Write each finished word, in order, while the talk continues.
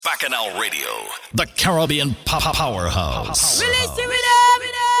Bacchanal Radio, the Caribbean powerhouse. Release the rhythm.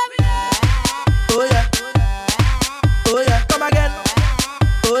 Oh yeah. Oh yeah. Come again.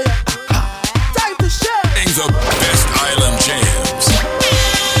 Oh yeah. Time to share. The best island jams.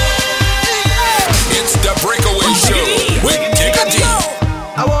 It's the Breakaway Show with Digga D.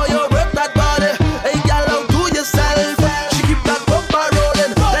 I want you to break that body. Hey, y'all, out to yourself. She keep that bumper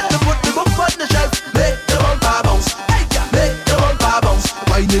rolling. Let me put the bumper on the shelf. Make the bumper bounce. Hey, make the bumper bounce.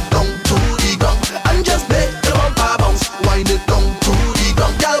 Wind it down to the ground. And just make the bumper bounce. Wind it down to the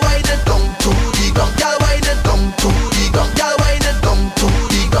ground. Y'all wind it down to the ground. Y'all wind it down to the ground. Y'all wind it down to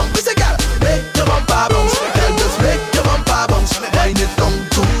the ground. We say, girl, make the bumper bounce. Girl, just make the bumper bounce. Wind it down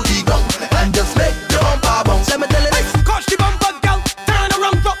to the ground. And just make the bumper bounce. Let me tell you this. Catch the bumper, girl. Turn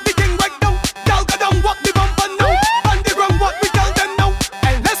around, drop the thing right down. Girl, go down, walk the bumper now. On the ground, what we tell them now.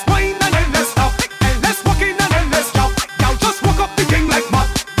 And let's whine and then let's stop. And let's walk in and then let's jump. Girl, just walk up the thing like mad.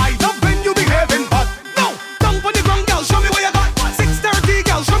 I love when you behaving bad. Now, down on the ground, girl, show me what you got. 6:30,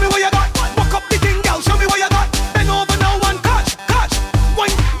 girl, show me what you got. Walk up the thing, girl, show me what you got. Bend over now and catch.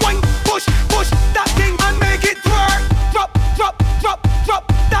 Whine, push that thing and make it twerk. Drop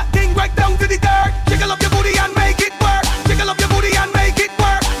that thing right down to the dirt. Jiggle up your booty and make it work. Jiggle up your booty and make it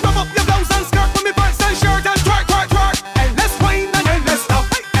work. Rub up your blouse and skirt for me pants and shirt and twerk. And let's whine and then let's stop.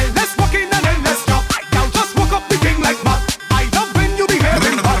 And let's walk in and then let's drop. Now just walk up the thing like mad. I love when you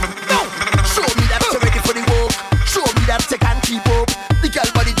behaving bad. Now, Show me that you're ready for the walk. Show me that you can keep up. The girl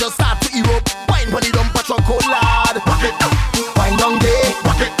body just start to erupt. Wine when it dump a truck cold lad. Rock it up. Wine down there.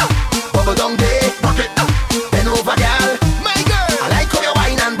 Rock it up. Bubble down there. Rock it up. Bend over, girl. My girl. I like how you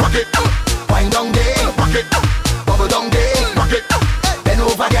wine and rock it up. Wine down there. Rock it up. Bubble down there. Rock it up. Bend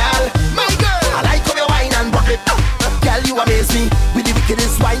over, girl. My girl. I like how you wine and rock it up. Girl, you amaze me with the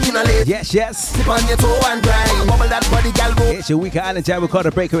wickedest wine in a lady. Yes. Sip on your toe and grind. Bubble that body, girl. Go. It's your weekend island jam. We call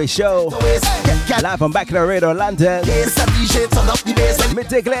the Breakaway Show. Girl, Live from Bacchanal Radio, London. yes, a DJ turn up the bass. Me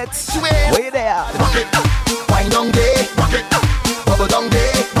Diglets. Where you there? Rock it up, wine down there, rock it up, bubble down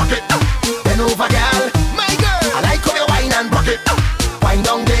there, rock it up, bend over, girl, my girl. I like how you wine and rock it up, wine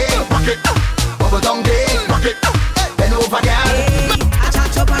down there, rock it up, bubble down there, rock it up, bend over, girl. I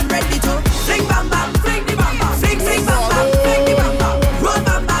charge up and ready to fling bam bam, fling the bam bam, fling bam bam, fling the bam bam, roll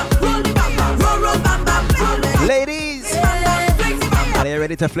bam bam, roll the bam bam, roll bam bam, roll it. Ladies, Fling the bam are bam, you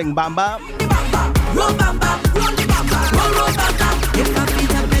ready to fling bam bam? roll bam bam, roll the bam bam, roll bam bam. If my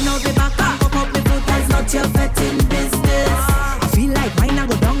feet up and out the back, up the foot, that's not your fetting business. I feel like wine and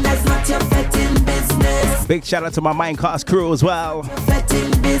go down, that's not your fetting business. Big shout out to my Mindcast crew as well.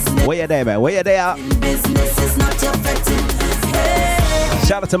 Fetting business, Where you there, man? Where you there? business is not your fetting. Hey,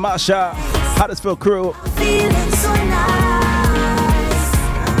 Shout out to Marsha, Huddersfield crew. feeling so nice.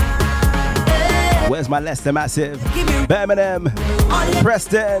 Hey. Where's my Leicester Massive? Birmingham,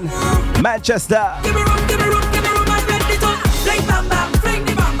 Preston, Manchester. Give me room, I'm ready to fling bam bam, fling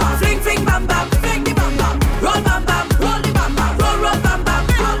the bam bam, fling bam bam, fling the bam bam, roll bam bam, roll the bam bam, roll bam bam,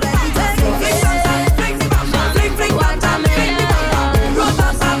 roll ready to fling the bam bam, fling bam bam, fling the bam bam, roll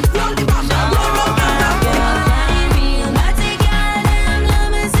bam bam, roll the bam bam, roll bam bam.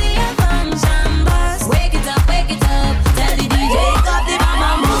 Wake it up, tell the DJ wake up the bam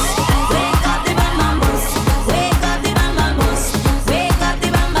bam bus, wake up the bam bam bus, wake up the bam bam bus, wake up the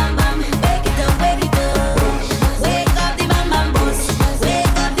bam bam bam, wake it up, wake up the bam bam bus,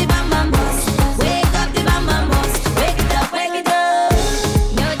 wake up the bam bam bus, wake up the bam bam bus, wake it up,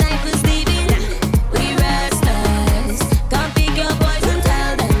 no time for sleeping, we restless, come pick your boys and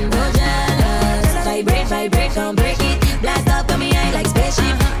tell them no jealous, vibrate, come break it, blast up, come me high like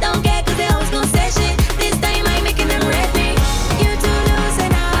spaceship, don't care 'cause they always gon' say shit, this time I'm making them ready, you too loose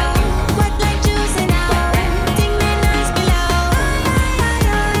now, what like juice now, think they nice below,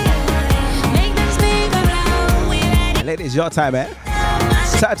 make them speak around, we ready. Ladies, your time, eh?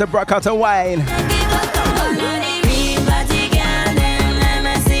 Time to rock out and wine.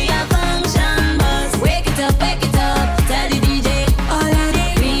 Wake it up, tell the DJ. All of the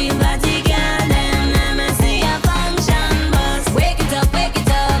real body girl, them let me see a function bus. Wake it up,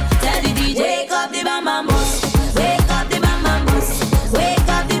 tell the DJ. Wake up the bam bam bus, wake up the bam bam bus, wake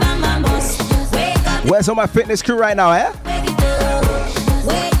up the bam bam bus, wake up. Where's all my fitness crew right now, eh? Wake it up,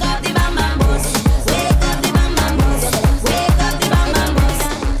 wake up the bam bam bus, wake up the bam bam bus, wake up the bam bam bus,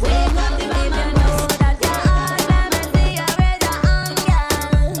 wake up the bam bam bus.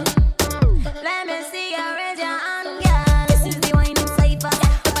 Let me see you raise your hand, girl. This is the whining cipher.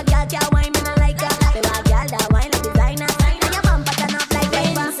 If a girl can't whine, me not like her. If a girl that whine like designer, and your bumper turn up like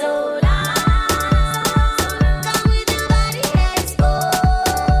paper. So long, come with your body exposed.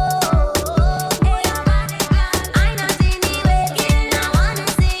 Hey, your body, girl, I not seen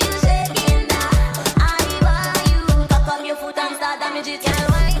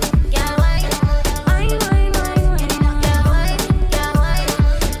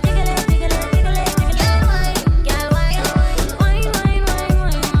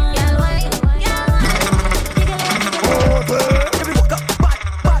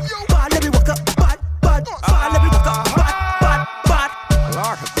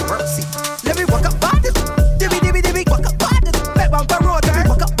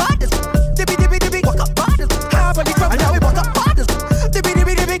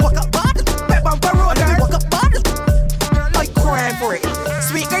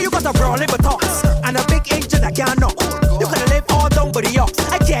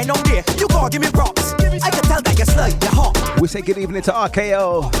Yeah, no dear, you gotta give me props. I can tell that you're slight, you're hot. We say good evening to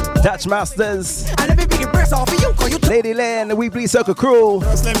RKO, Dutch Masters, And let me be the breast off of you, cause you Lady Lynn, the Weebly Circle Crew.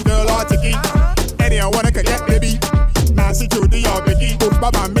 Slim girl or ticky. Anyone wanna get baby. Nancy Judy or Vicky. Put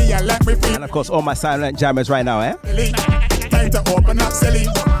Bob on me and let me feel. And of course, all my silent jammers right now, eh? Time to open up silly.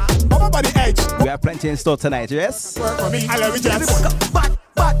 Bubba by the edge. We have plenty in store tonight, yes? Work for me. I love it let me just. walk up, bad,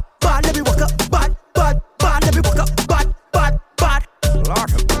 bad, bad. Let me walk up, bad, bad, bad. Let me walk up, bad, bad, bad. Lord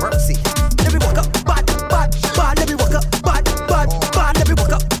have mercy. Let me walk up, bad, bad, bad. Let me walk up, bad, bad, bad. Let me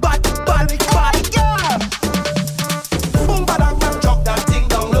walk up, bad, bad, bad. Yeah. Boom, badang, man, drop that thing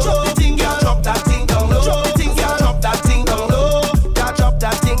down low. Drop the thing, girl, drop that thing down low. Drop the thing, girl, drop that thing down low. Girl, drop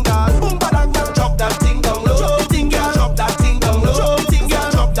that thing down. Boom, badang, man, drop that thing down low. Drop the thing, girl, drop that thing down low. Drop the thing,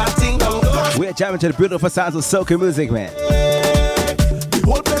 girl, drop that thing down low. We're jamming to the beautiful sounds of soca music, man. The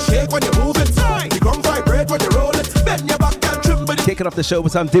whole place shake when you move it. The ground vibrate when you roll it. Bend your back and tremble. Kicking off the show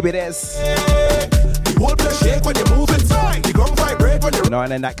with some DBS. The whole place shake when you move it. The ground vibrate when you You know,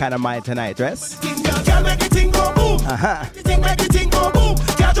 and in that kind of mind tonight, yes? thing, girl, girl, make the thing go boom. Uh-huh. The thing make the thing go boom.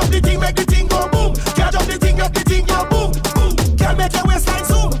 Girl, drop the thing, make the thing go boom. Girl, drop the thing go boom, boom. Girl, make your waistline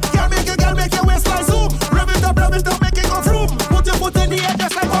zoom. Girl, make your waistline zoom. Rev it up, make it go vroom. Put your foot in the air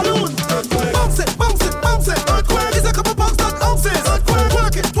just like balloon. Bounce it, bounce it, bounce it. Earthquake is a couple pounds, not ounces. Earthquake,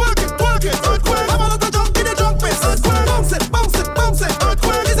 twerk it, twerk it, twerk it. Earthquake, I'm on the jump in the drunk place. Earthquake, bounce it, bounce it, bounce it.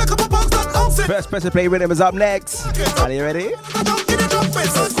 Earthquake is a couple pounds, not ounces. First person to play rhythm is up next. Are you ready? Jump in the drunk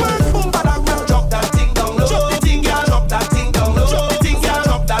place. Earthquake, boom, badang, man, drop that thing down low. Drop the thing, girl, drop that thing down low. Drop the thing, girl,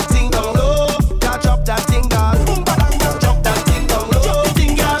 drop that thing down low. Girl, drop that thing down. Boom, badang, man, drop that thing down low. Drop the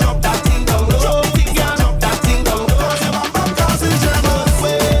thing, girl, drop that thing down low. Drop the thing, girl, drop that thing down low. Cause your bam bam causing German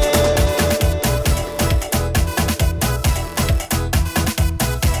way.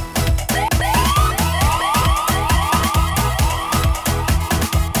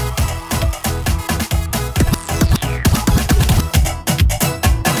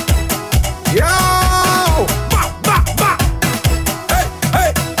 Yo! Ba, ba, ba. Hey,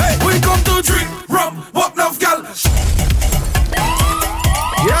 hey, hey. We come to drink rum, what enough gal.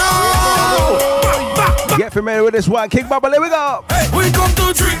 Yo! Ba, ba, ba. Get familiar with this one. King Bubble, here we go. Hey, we come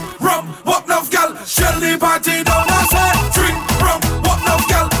to drink rum, what enough gal. Shelly party down and say, drink rum, what enough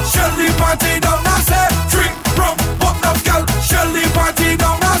gal. Shelly party down and say, drink rum, what enough gal. Shelly party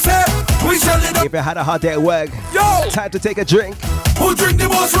down and say, we shall it up. If you had a hard day at work, Yo! time to take a drink. Who drink the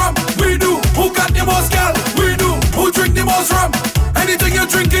most rum? We do. Who got the most gal? We do. Who drink the most rum? Anything you're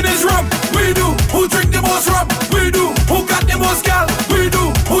drinking is rum. We do. Who drink the most rum? We do. Who got the most gal? We do.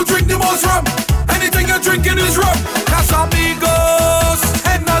 Who drink the most rum? Anything you're drinking is rum. Casamigos,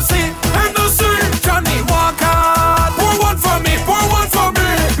 Hennessy, Hennessy, Johnny Walker. Pour one for me, pour one for me.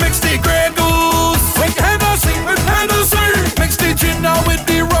 Mix the Grey Goose with Hennessy, mix the gin now with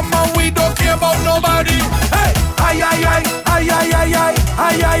the rum, and we don't care about nobody. Hey, ay ay ay, ay ay ay ay,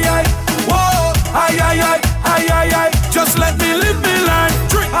 ay ay ay, whoa, ay ay ay, ay ay ay. Just let me live me life.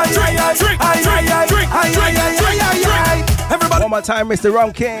 Drink, ay ay ay, drink, ay ay ay, drink, ay ay ay, ay ay ay. Everybody. One more time, Mr.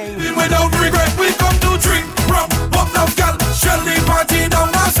 Rum King. Without regret, we come to drink rum. What enough gal? Shelly party down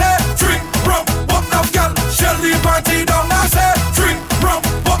and say, drink rum. What enough gal? Shelly party down and say, drink rum.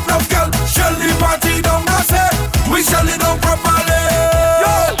 What enough gal? Shelly party down and say, we shall it down properly.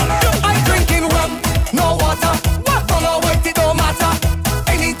 Yo, I'm drinking rum, no water. Run away, it don't matter.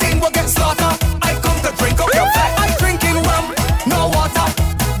 Anything will get slaughtered. I come to drink up your fat. I'm drinking rum, no water.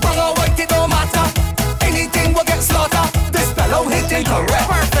 Run away, it don't matter. Anything will get slaughtered. This fellow hitting correct.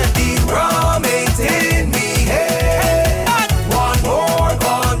 Perfect. The rum ain't in me head. One more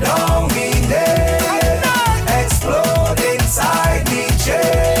gone down me neck. Explode inside me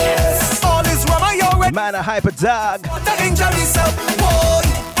chest. All this rum I already. Man, a hyper dog. The injury self, boy.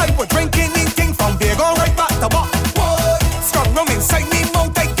 I was drinking, eating from beer, go right back to what, boy. Strong rum inside me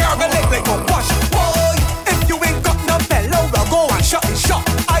mouth, I gargle it like a wash, boy. If you ain't got no bellow, well go and shut it shut.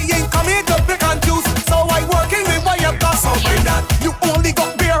 I ain't coming to pick and juice, so I working with what you got. So bring that. You only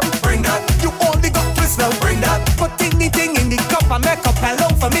got beer, bring that. You only got twist, now bring that. Put anything in the cup and make a bellow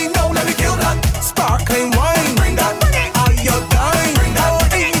for me, no, let me kill that. Sparkling wine, bring that. Iodine, bring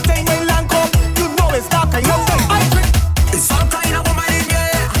that. Anything my land come, you know it's dark and you're I drink. It's all kind of woman in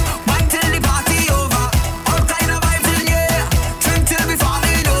here. Wine till the party over. All kind of vibes in here. Drink till we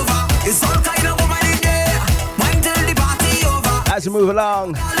falling over. It's all kind of woman in here. Wine till the party over. As we move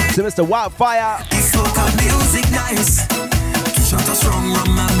along to Mr. Wildfire. This soca music nice. To shot a strong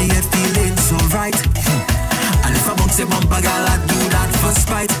rum and me head feeling so right. And if I bounce a bumper girl, I do that for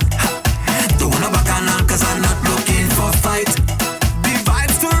spite. Don't wanna back on her 'cause I'm not looking for fight. The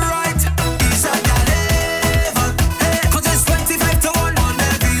vibes too right. It's a level. Hey, 'cause it's 25 to 1 on the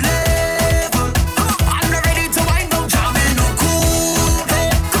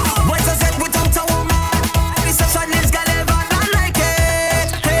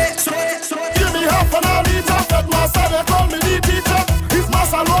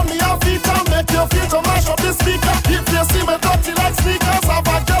you feel to mash up the speaker. If you see me dirty like sneakers, have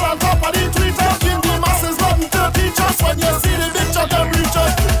a girl on top of the tweeter. Give the masses nothing to teach us. When you see the picture, them reach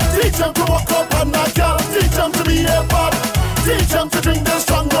us. Teach them to walk up on that girl. Teach them to be a part. Teach them to drink the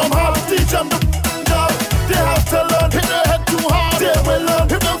strong rum hard. Teach them to girl. They have to learn. Hit their head too hard. They will learn.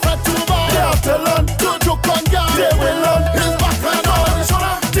 Hit them fat too bad. They have to learn. To joke on girl. They will learn. His back and on.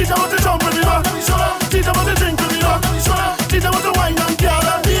 Teach them how to jump with me now. Teach them how to drink with me now. Teach them how to wine and girl.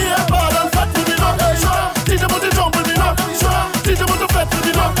 Be a bad and fat with me now. Teach them how to jump with me now. Teach them how to fat with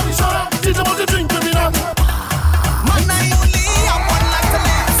me now. Teach them how to drink with me now. Man, I only have one life to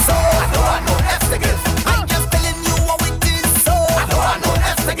live, so I don't want no F to give. I'm just telling you how it is, so I don't want no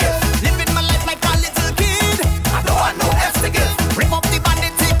F to give. Living my life like a little kid, I don't want no F to give. Rip up the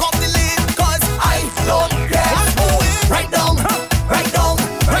bandit, take off the lid, cause I don't care. I'm going right down, right down,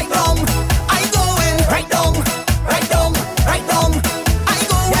 right down. I going right down, right down, right down. I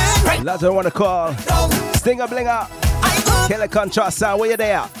going right Lads, I want to call down. Stinger Blinger, Killer Contrast Sound, where you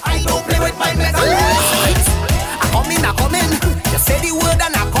there? I don't play with my metal. I come in. You say the word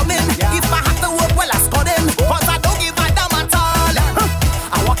and I come in. If I have to work, well, I score in. Cause I don't give a damn at all.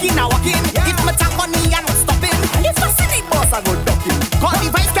 I walk in. If my tap on me, I'm not stopping. If I see the boss, I go ducking. Cause the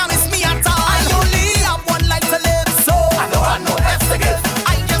vice can't miss me at all. I only have one life to live, so I don't want no F to give.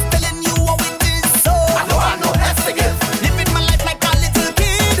 I just telling you how it is, so I don't want no F to give. Living my life like a little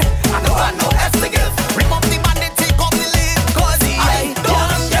kid, I don't want no F to give. Rip up the bandit, take off the lid, cause I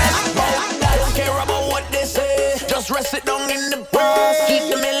don't stress. I don't care about what they say. Just rest it down in the past. Keep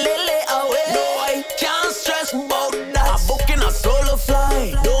them in lily away. No, I can't stress about that. I'm booking a solo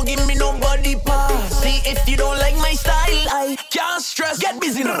flight. Don't give me nobody pass. See if you don't like my style, I can't stress. Get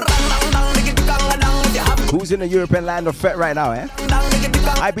busy. Who's in the European land of Fete right now, eh?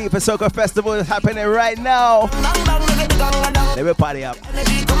 IB for Soca Festival is happening right now. Let me party up.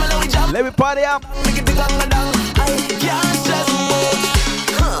 Let me party up. I can't stress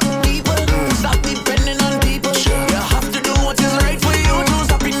about people. Stop depending on people. You have to do what is right for you. Choose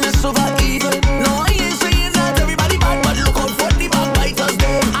happiness over evil. No, I ain't saying that everybody bad, but look out for the backbiters.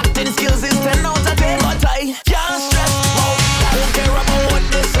 Their acting skills is 10 out of 10. But I can't stress about. I don't care about what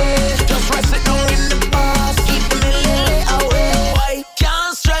they say. Just rest it down in the past. Keep them in lily away. I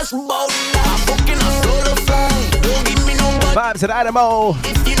can't stress about. I'm booking a solo flight. Don't give me no Vibes at Animal.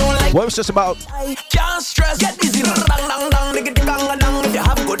 if you don't like. What was just about? I can't stress. Get busy. Dang, dang, dang, digga, digga, dang. If you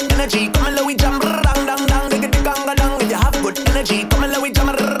have good energy, come and let we jam. Dang, dang, dang, digga, digga, dang. If you have good energy, come and let we jam.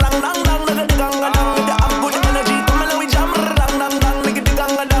 Dang, dang, dang, digga, digga, dang. If you have good energy, come and let we jam. Dang, dang, dang, digga,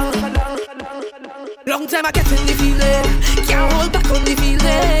 digga, dang. Long time I get in the feeling, can't hold back on the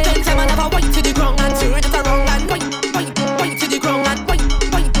feeling. Long time I never white to the ground and turn it around and white to the ground and white,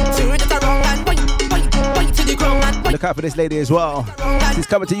 turn it around and white to the ground and white. Look out for this lady as well. She's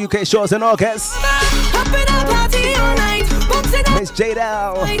coming to UK shows in August. Up in a party all night, bouncing up Miss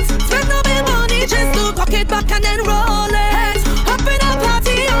J-Dell. night. Spend no big money just to cock it back and then roll it. Up in a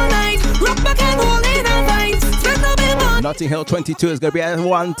party all night, rock back and roll in a fight. Spend no big money. Notting Hill 22 is going to be a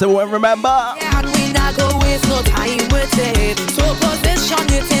one to remember. And we not go waste no time with it. So position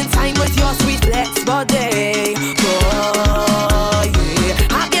it in time with your sweet flex body. Oh, yeah.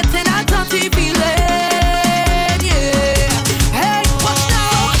 I'm getting a dirty feeling, yeah. Hey, watch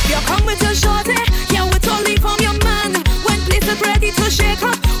now. You come with your shorty, yeah, with only from your man. When place is ready to shake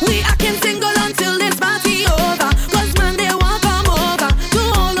up, we acting single until this party over. Cause man, they won't come over. Do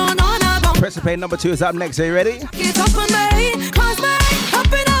all on a bump. Precipitate number 2 is up next. Are you ready? Get up on me, cause me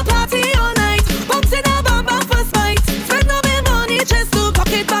up in a party all night. Bumps in a bumper for spite. Spend no big money just to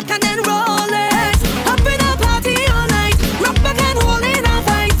cock it back and then roll it. Up in a party all night. Rock back and hold in a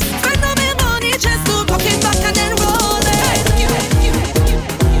fight. Spend no big money just to cock it back and then roll it.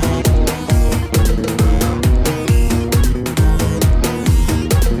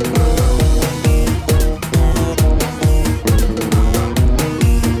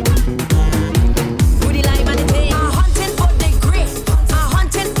 Booty line and the thing. I'm hunting for the grip. I'm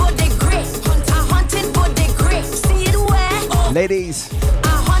hunting for the grip. I'm hunting for the grip. See it where? Ladies,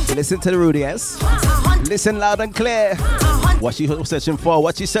 I'm hunting. listen to the Rudy, yes? I'm hunting. Listen loud and clear. I'm hunting. What you searching for?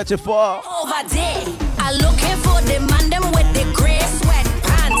 What you searching for? Over there, I looking for the man them with the gray sweat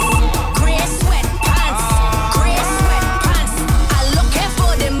pants, gray sweat pants, gray sweat pants. I looking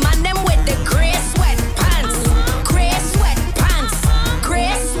for the man them with the gray sweat pants, gray sweat pants, gray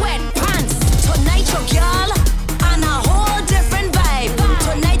sweat pants. Tonight your girl on a whole different vibe.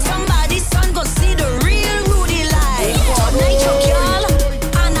 Tonight somebody's son go see the real Rudy live. Tonight your girl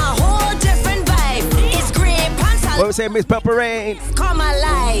on a whole different vibe. It's gray pants. What we say, Miss Purple Rain? Come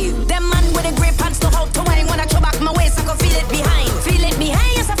alive. Them man with the grey pants know how to wine. When I throw back my waist, I can feel it behind. Feel it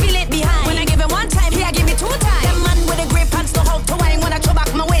behind, yes, I feel it behind. When I give him one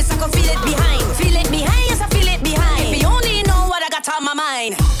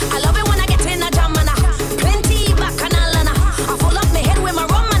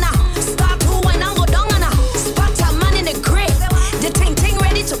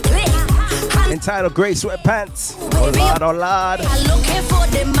entitled Grey Sweatpants. Oh Lord, oh Lord. I'm looking for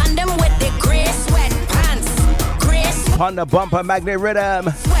the man them with the grey sweatpants. Grey On the bumper magnet rhythm.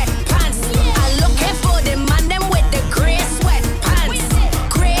 sweatpants. I'm looking for the man them with the grey sweatpants.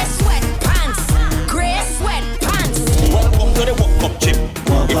 Grey sweatpants. Grey sweatpants. Welcome to the walk up chip.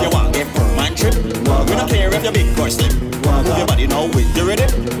 If you want get per man trip, we don't care if you're big or slim. Move your body now with the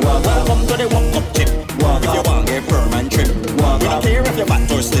rhythm. Welcome to the walk up chip. If you want get per man trip, we don't care if you're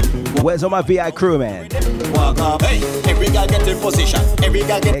fat or slim. Where's all my VI crew, man? Walk up, hey, every guy get in position. Every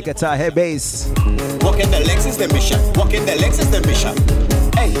guy get Hey, guitar, head bass. walking the legs is the mission. Walking the legs is the mission.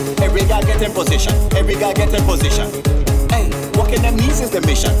 Hey, every guy get in position. Every guy get in position. Hey, walking them knees is the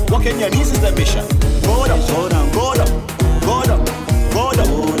mission. Walking your knees is the mission. Go down, go down, go down, go down, go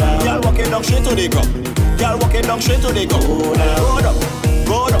down. Y'all walking down straight to the ground. Y'all walking down straight to the ground. Go down,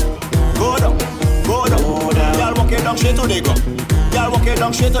 go down, go down, go down. Y'all walking down straight to the ground. Y'all walking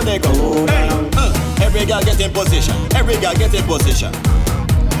down straight to the ground. Hey, every guy get in position. Every guy get in position.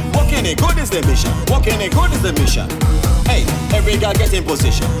 Walking it good is the mission. Walking it good is the mission. Hey, every guy get in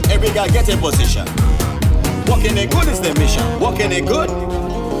position. Every guy get in position. Walking it good is the mission. Walking it good.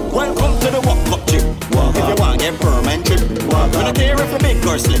 Welcome to the walk up chip. If you want get permanent trip, we don't care if you're big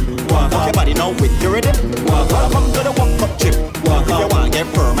or slim. Walk your body now with your rhythm. Welcome to the walk up chip. If you want get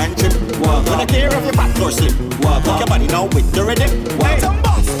permanent trip, we don't care if you're fat or slim. Walk your body now with the rhythm. Some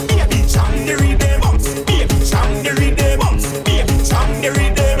bounce, baby, chang the rhythm, bounce, baby, chang the rhythm, bounce, baby, chang the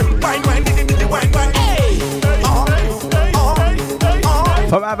rhythm. Wine, wine, wine, wine, wine. Hey,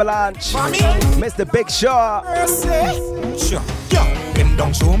 From Avalanche, Mr. Big Shaw. Sure, yeah. Bend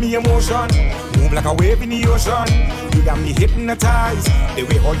down, show me emotion. Move like a wave in the ocean. You got me hypnotized. The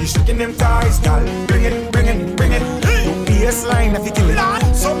way how you shaking them thighs, girl. Bring it, bring it, bring it. Your baseline, if you kill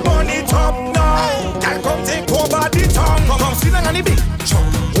it. Some money top now. Girl, come take over the town. Come sit down on the big truck.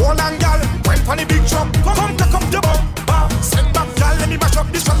 Hold on, girl. Went on the big truck. Come cock up the bumper. Send back, girl. Let me mash up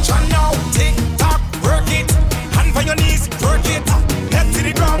the structure now. Tick tock, work it. Hand for your knees, work it. Head to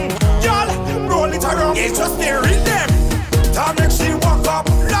the ground, girl. Roll it around. It's just the rhythm. That make she walk up,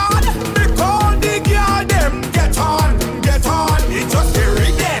 Lord. Because the girl them get on, get on. It's just the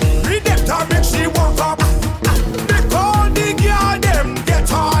rhythm, rhythm. That make she walk up. Because the girl them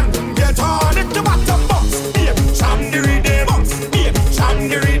get on, get on. If the bottom bounce, baby, jam the rhythm, bounce, baby, jam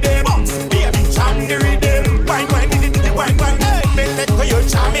the rhythm, bounce, baby, jam the rhythm. Wine, wine, wine, wine. Me like how you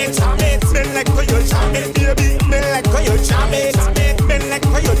jam it, jam it. Me like how you jam it, baby. Me like how you jam it, jam it. Me like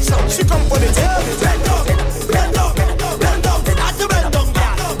how you jam. She come for the table, bend down, bend down.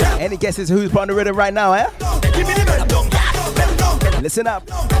 Any guesses who's on the rhythm right now, eh? Listen up.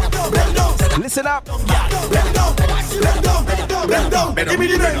 Listen up. Give me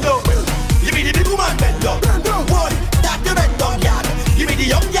the bend down. Give me the big woman bend down. Boy, that the bend down, yard. Give me the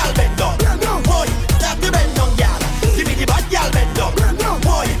young girl bend down. Boy, that the bend down, yard. Give me the bad girl bend down.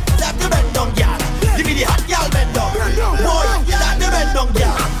 Boy, that the bend down, yard. Give me the hot girl bend down. Boy, that the bend down,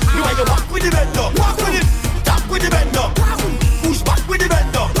 yard. You want to walk with the bend down. Walk with it. Tap with the bend down. Push back with the bend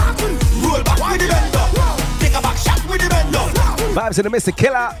down. Roll back with the bend down. Take a back shot with the bend down. Vibes to the Mr.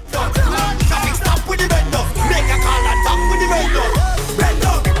 Killer. Traffic stop with the bend down. Make a call and talk with the bend down. Bend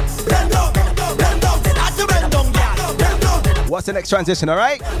down, bend down, bend down. That's the bend down, yeah. Bend down. What's the next transition, all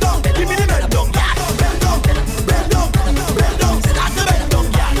right? Give me the bend down, yeah. Bend down, bend down, bend down. That's the bend down,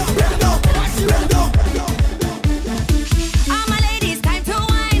 yeah. Bend down, bend down. All my ladies, time to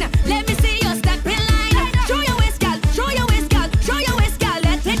wine. Let me see you step in line. Show your waist, girl. Show your waist, girl. Show your waist, girl.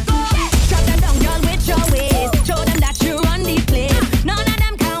 Let it go. Shut them down, girl, with your waist. Show them that you run the place. None of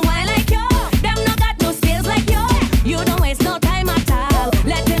them can whine like you. Them no got no skills like you. You don't waste no time at all.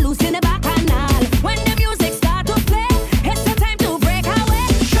 Let it loose in the back canal. When the music start to play, it's the time to break away.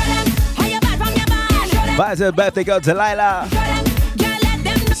 Show them how you bad from your bad. Show them, Vibes to the birthday girl, Delilah. show them, girl, let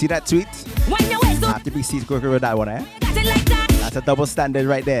them You see that tweet? when your waist I up, have to be seized quicker with that one, eh? got it like that. That's a double standard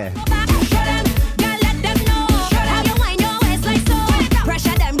right there. Show them, girl, let them know how you wind your waist like so.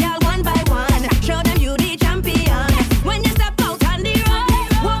 Pressure them, girl, one by one. Show them you the champion. When you step out on the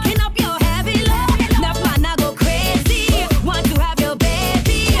road, walking up your heavy load. Enough man I go crazy. Want to have your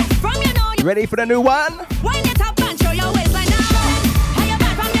baby. From you know you Ready for the new one? wind it up and show your waistline now. How you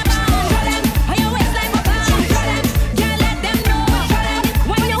back from your band. Show them how your waistline go back. Show them, girl, let them know. Show them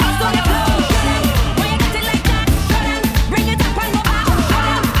when you waist on the floor. Show them when you got it like that. Show them bring it up and go back. Show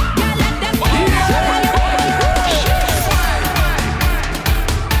them, girl, let them know.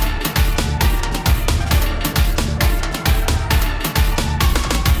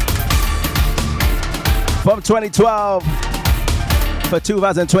 From 2012 for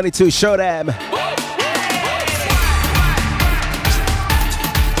 2022, show them.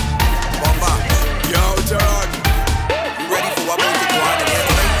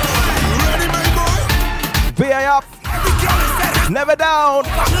 Never down.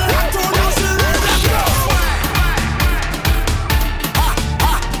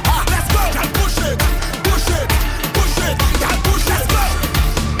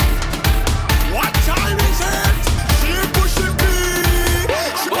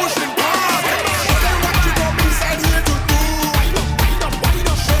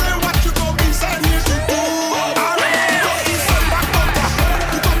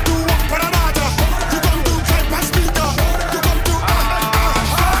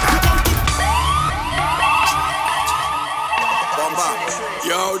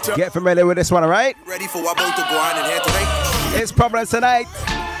 Get familiar with this one, alright? Ready for what about to go on in here tonight? It's Problems Tonight.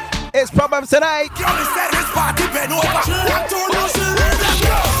 It's Problems Tonight. Johnny said his party been over. Let's go. Girl,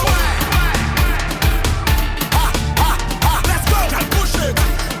 push it.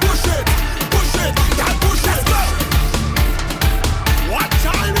 Girl, push it. What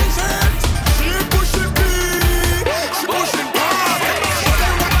time is it? She pushing me. She pushing back. Show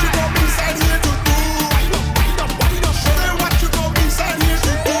them what you got me inside here to do. Show them what you got me inside here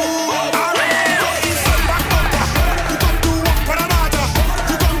to do.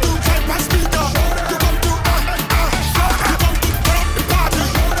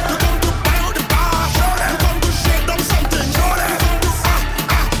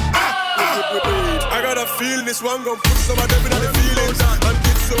 Feel this one gon' put some of them in the feelings. And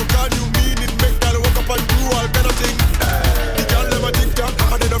kids so can you mean it? Make girl walk up and do all kind of thing. The girl never TikTok,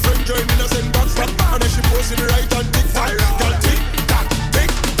 and then a friend join in a send back. And then she post it right on TikTok. Girl tick-tock.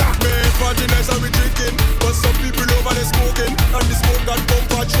 Man, party nice and we drinking, but some people over there smoking, and the smoke got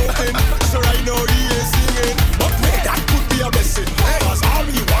bumper choking. So right now he ain't singing, but man, that could be a blessing. Cause all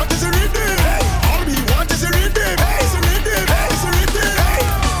we want is a rhythm. All we want is a rhythm. It's a rhythm. It's a rhythm.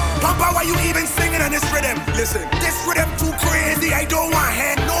 Papa, why you even singing on this rhythm? Listen, this rhythm too crazy. I don't want to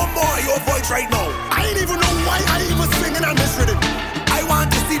hear no more your voice right now. I ain't even know why I even singing on this rhythm. I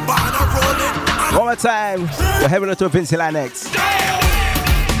want to see Barna rolling. One more time. We're heading to Vinci Line next.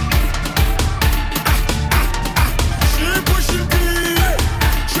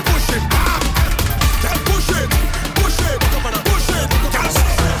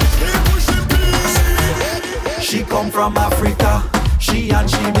 She come from Africa, she and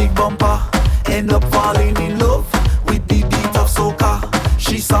she big bumper. End up falling in love with the beat of soca.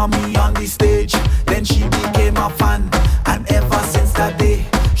 She saw me on the stage, then she became a fan. And ever since that day,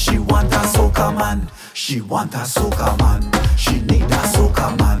 she want a soca man. She want a soca man. She need a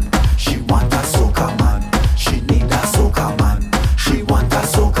soca man. She want a soca man. She need a soca man. She want a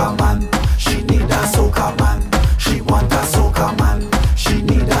soca man. She need a soca man. She want a soca man. She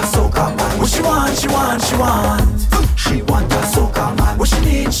need a soca man. What she want, she want, she want. She want a soca man. What she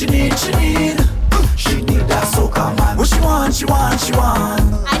need, she need, she need. She need a soca man. What she want, she want, she want.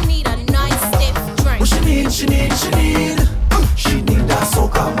 I need a nice stiff drink. What she need, she need, she need. She need a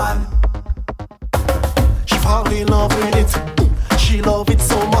soca man. She fall in love with it. She love it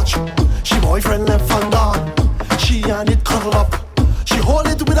so much. She boyfriend left and gone. She and it cuddle up. She hold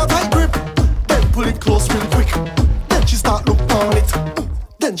it with a tight grip. Then pull it close real quick. Then she start look on it.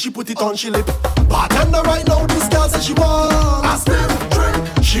 Then she put it on she lip. Bartender right now, this girl says she want a stiff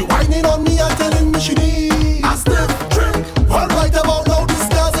drink. She whining on me and telling me she need a stiff drink. Well, right about now, this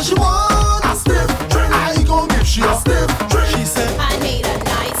girl says she want a stiff drink. I gon' give she a stiff drink. She said, I need a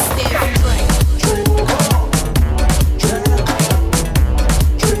nice stiff drink.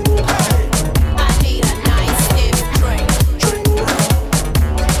 I need a nice stiff drink.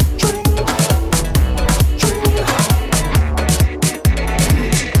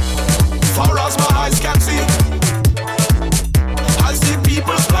 far as my eyes can see, I see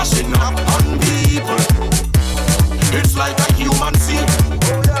people splashing up on people. It's like a human scene.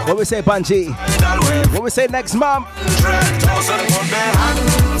 What we say, Bungie? What we say next month? 100,000 put their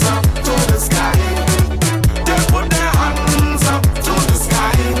hands up to the sky. They put their hands up to the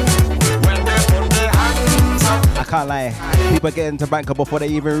sky. When they put their hands up, I can't lie. People get into banker before they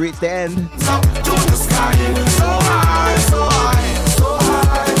even reach the end. up to the sky. So high, so high, so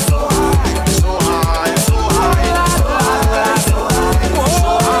high, so high, so high, so high, so high, so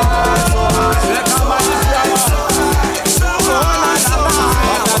high, so high, so high, so high, so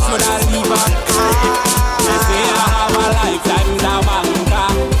high. That's what I leave on. They say I have a lifetime in a banker.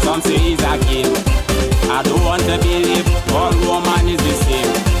 Some say it's a game. I don't want to believe all woman is the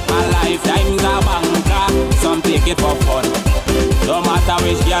same. A lifetime in a banker. Some take it for fun. No matter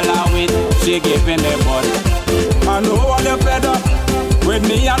which girl I'm with, she giving the bun. I know what you fed up with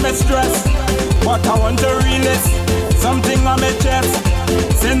me and my stress, but I want to release something on my chest.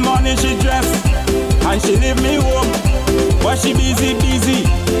 Send money she dress, and she leave me home. But she busy,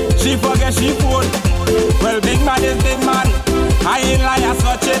 she forget she phone. Well, big man is big man, I ain't lie, I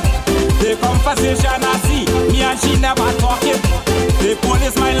search it. The conversation I see, me and she never talk it. The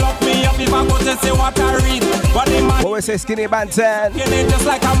police might lock me up if I go to say what I read. But the man always say skinny bantan. Skinny just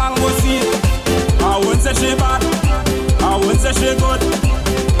like a mango seed. I won't say she bad, I won't say she good.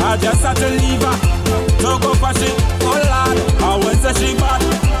 I just had to leave her to go for she. Oh Lord, I won't say she bad,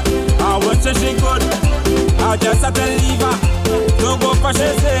 I won't say she good. I just had to leave her to go for she.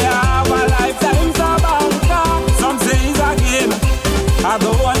 Say I have a lifetime's about her. Some say it's a game. I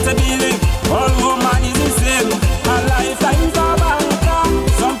don't want to believe all woman is the same. A lifetime's about her.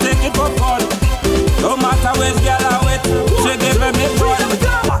 Some take it for fun. No matter which girl I with, she give me fun.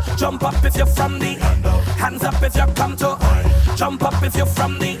 Jump up if you're from the hands up if you come to. Jump up if you're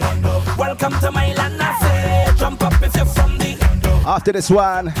from the welcome to my land. I say jump up if you're from the. After this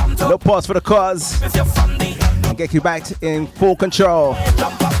one, no pause for the cause. If you're from the and get you back in full control.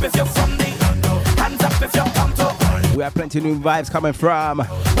 jump up if you're from the hands up if you come to. We have plenty of new vibes coming from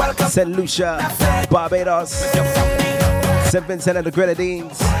St. Lucia, Barbados, St. Vincent and the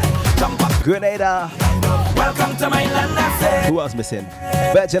Grenadines, Grenada. Welcome to my land. I say. Who else missing?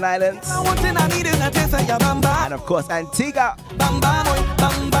 Virgin Islands. And of course Antigua. Bamba boy,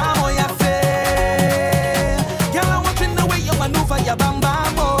 I say. Girl, I'm watching the way you maneuver your bamba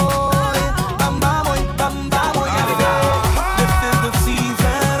boy, I say. This is the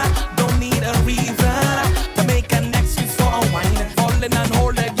season, don't need a reason to make an excuse for a wine. Falling and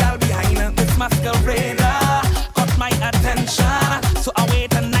hold a girl behind. This masquerader caught my attention, so I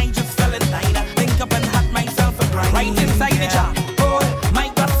wait and I just fell in line. Think up and had myself a grind. Right inside the jar, boy, my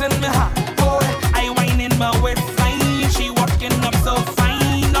glass in my heart, boy, I wine in my waistline. She walking up so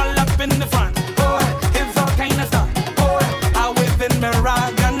fine, all up in the front, boy, it's all kind of stuff, boy, I wave in my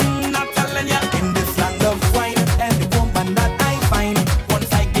rag and I'm telling ya, in this land of wine, any woman that I find,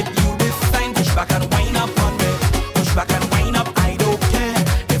 once I give you this sign, push back and wine up on me, push back and wine up, I don't care,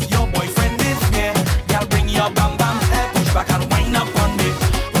 if your boyfriend is here, girl bring your bam bam, push back and wine up on me,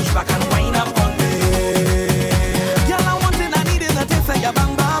 push back and wine up on me. Girl, I want it, I need it, I taste of your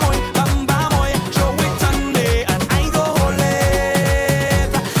bam bam boy, show it on me and I go hold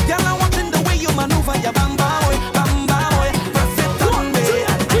it. Girl, I want it the way you maneuver your bam bam boy, press it on me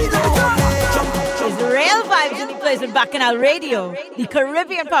and I go hold it. It's the real vibes in the place with Bacchanal Radio, the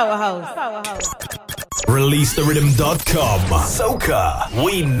Caribbean powerhouse. ReleaseTheRhythm.com. Soca,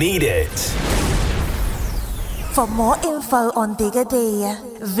 we need it. For more info on Digger D,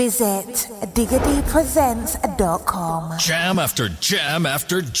 visit diggerdpresents.com. Jam after jam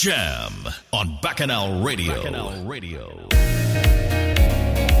after jam on Bacchanal Radio.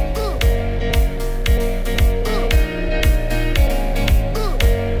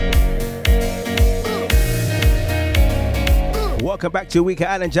 Welcome back to Weekend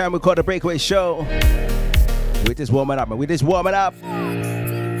Island Jam. We call the Breakaway Show. We're just warming up, man. We're just warming up.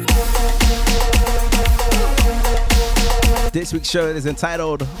 This week's show is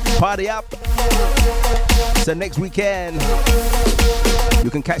entitled Party Up. So next weekend, you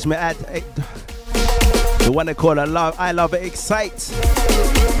can catch me at the one they call I Love It Excite,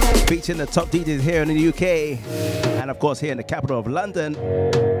 featuring the top DJs here in the UK and of course here in the capital of London.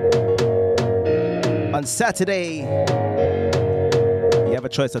 On Saturday, you have a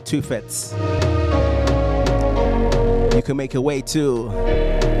choice of two fets. You can make your way to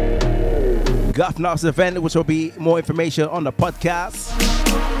Guffnoff's event, which will be more information on the podcast,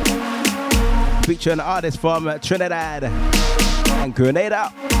 featuring artists from Trinidad and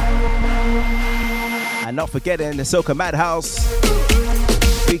Grenada. And not forgetting the Soca Madhouse,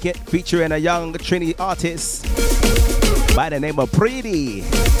 featuring a young Trini artist by the name of Pretty.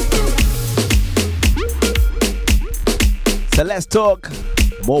 So let's talk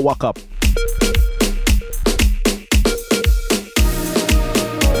more walk up.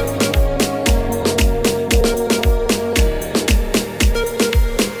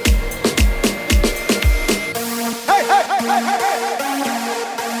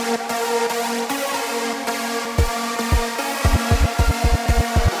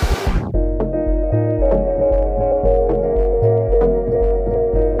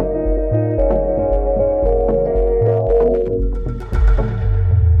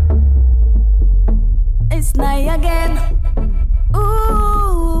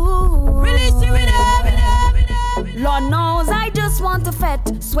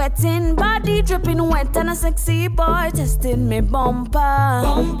 Sweating, body dripping wet, and a sexy boy testing me bumper.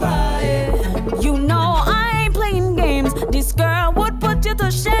 Yeah. You know I ain't playing games. This girl would put you to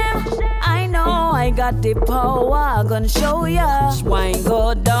shame. I know I me got the power, gonna show ya. Wine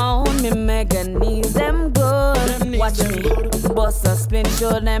go down, me mega knees them good. Watch me, bust a spin,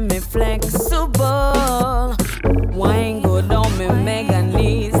 show them me flexible. Wine go down, me mega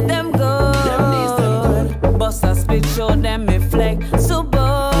knees them good. Bust a spin, show them me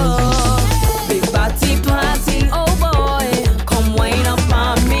flexible. Big body party, oh boy, come wine up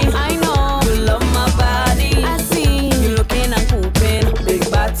on me. I know you love my body. I see you looking and pooping. Big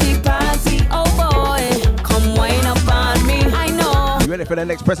body party, oh boy, come wine up on me. I know You ready for the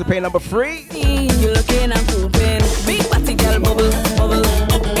next press of pay number 3? you looking and pooping. Big body girl bubble, bubble.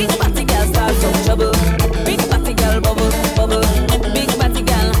 Big body girl start some trouble. Big body girl bubble, bubble. Big body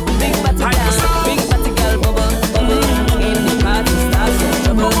girl, big body girl, big body girl bubble, bubble. In the party start some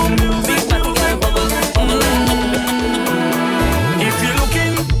trouble. Big body girl bubble, bubble. If you're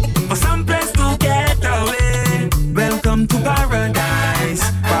looking for some place to get away, welcome to paradise.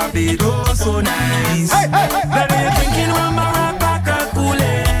 Barbados so nice. Whether you're drinking rum or a pack of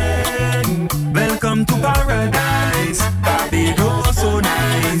Kool-Aid, welcome to paradise. Barbados so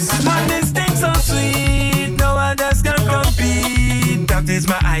nice. Man, this thing so sweet, no others can compete. That is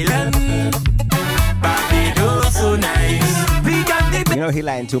my island. Barbados so nice. We got the You know he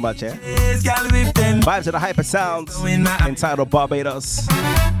lying too much, eh? best girl with them. Vibes of the hyper sounds entitled Barbados.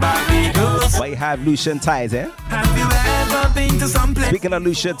 Barbados. Why you have Lucian ties, eh? Have you ever been to some place? Speaking of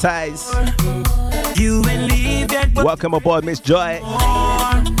Lucian ties, You will leave yet but welcome aboard Miss Joy.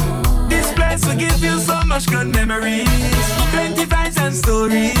 more. This place will give you so much good memories, plenty vibes and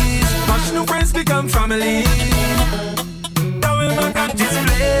stories. Watch new friends become family. Now we're back at this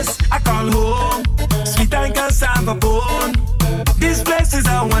place I call home, sweet and cassava bone. This place is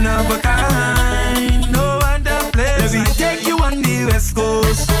a one of a kind, no other place. Let me take you on the West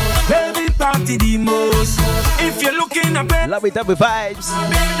Coast, where we party the most. If you're looking up at Love it up with vibes. if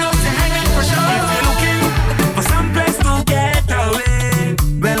you're looking for some place to get away,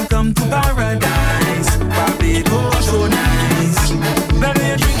 welcome to paradise. Barbados so nice. Whether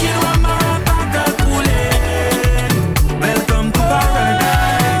you're drinking rum or a pack of Kool-Aid, welcome to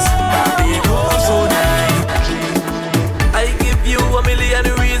paradise. Barbados so nice. I give you a million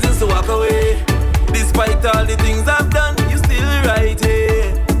reasons to walk away. Despite all the things I've done, you still right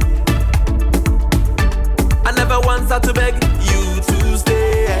here. I never once had to beg you to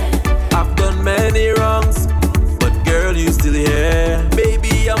stay. I've done many wrongs, but girl, you still here.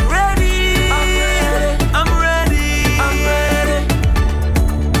 Baby, I'm ready. I'm ready. I'm ready.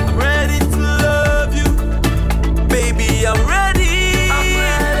 I'm ready to love you. Baby, I'm ready. I'm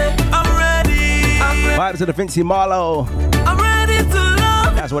ready. I'm ready. I'm ready. Vibes of the Vincy Marlowe. I'm ready to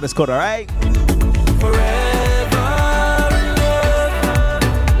love That's what it's called, alright? forever. in love.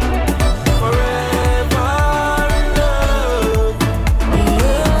 Forever in love.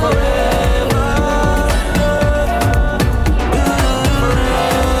 Forever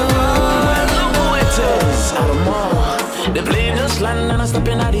in love. The plane just land and I step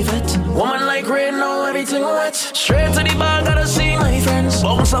in at the vet. Woman like rain, now everything wet. Straight to the bar, gotta see my friends.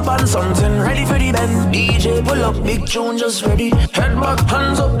 Bounce up on something, ready for the bend. DJ pull up, big tune just ready. Head back,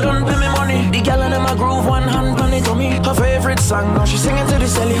 hands up, don't pay me money. The gal in my groove, one hand on it on me. Her favorite song, now she singing to the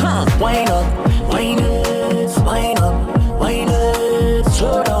celly, huh? Wind up, wind it, wind up, wind it.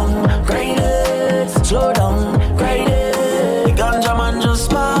 Slow down, grind it, slow down, grind it. The ganja man just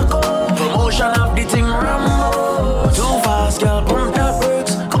spark up. Promotion of the thing Rambo. Too fast, girl, pump that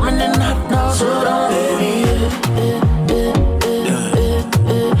brakes. Coming in hot now, slow down, baby.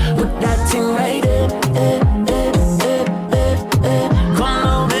 Put that thing right in. Come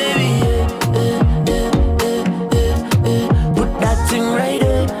now, baby. Put that thing right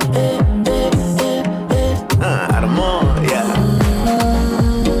in. Adam on, yeah.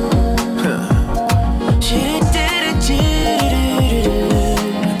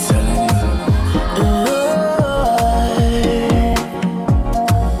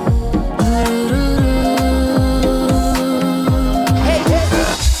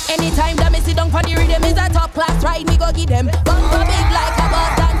 Anytime that me sit down for the rhythm is a top class ride, me go give them. Bumper big like a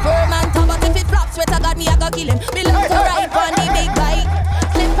Boston firm and top, but if it flops, sweat I got me, I go kill him. Me love to ride on the big bike,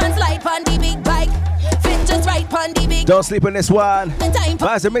 slip and slide on the big bike, fit just right on the big. Don't sleep on this one.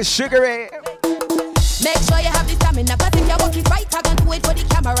 Vibes of Miss Sugary. Make sure you have the stamina, cause if you walk it right, I can do it for the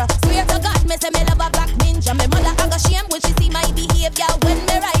camera. Swear to God, me say me love a black ninja. Me mother I got shame when she see my behavior when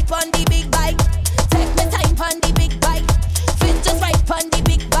me ride on the big bike. Take me time on the big bike, fit just right on the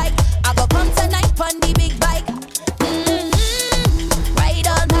big bike. I go come tonight on the big bike. Ride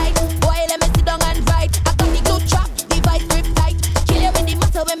all night, boy let me sit down and ride. I got the good track, the vibe grip tight. Kill you with the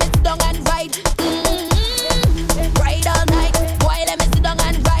muscle when me sit down and ride. Ride all night, boy let me sit down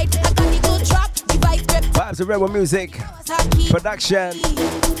and ride. I got the good track, the vibe a Rebel Music production.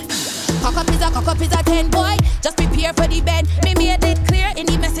 Cock up is a 10, boy. Just prepare for the bend. Me made it clear in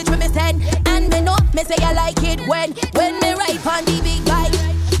the message when me send. And me know me say I like it when me ride on the big bike.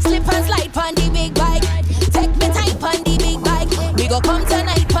 Slip and slide on the big bike. Take me type on the big bike. We go come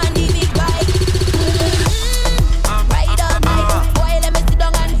tonight on the big bike. Ride all night. Boy, let me sit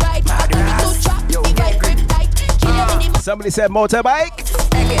down and ride. I do it to trap. The bike grip tight. Kill you in the Somebody said motorbike.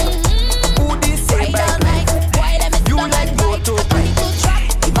 Who this say ride all night. Boy, let me sit down and ride. I do it to trap.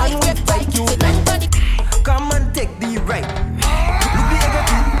 The bike grip tight. Come and take the right. Look the egg,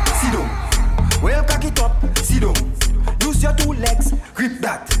 sit down. Well, cock it up, sit down. Use your two legs, grip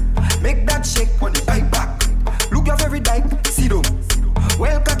that. Make that shake on the bike back. Look your very dike, sit down.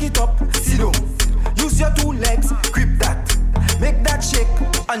 Well, cock it up, sit down. Use your two legs, grip that. Make that shake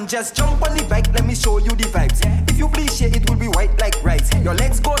and just jump on the bike. Let me show you the vibes. If you please shake, it will be white like rice. Your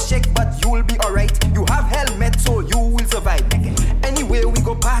legs go shake, but you'll be alright. You have helmet, so you will survive. Anyway, we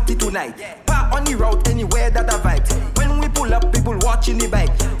go party tonight. On the route, anywhere that I vibe. When we pull up, people watching the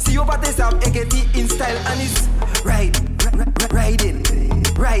bike. See over this up, AKT in style, and it's riding.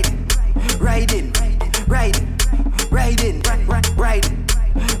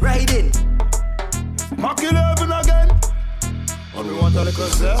 Mark 11 again. And we want a little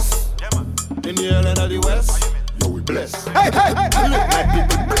zest. In the island of the west. Yo, we bless. Hey. Let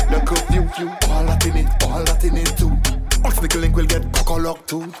people break the curfew. All that in it too. Oxnick link will get cock-a-lock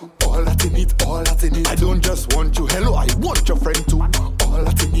too. All that in it. I don't just want you, hello, I want your friend too. All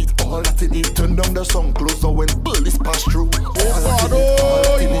that in it. Turn down the song closer when bullies pass through. All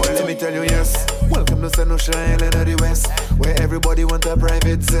that in it. Let me tell you, yes. Welcome to Senusha Island of the West, where everybody want a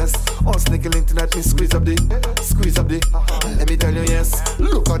private cess. All sneaking link tonight, me squeeze up the. Let me tell you, yes.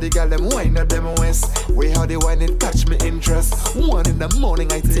 Look how the gal them wine at them west. Way how they wine it catch me interest. 1 in the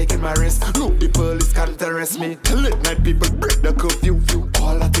morning, I taking my rest. Look, the police can't arrest me. Late night people break the curfew.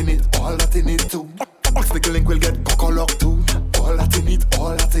 All that in it too. Oxnick link will get cock-a-lock too. All that in it.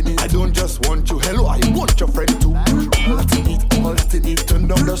 I don't just want you, hello, I want your friend too. All that in it. Turn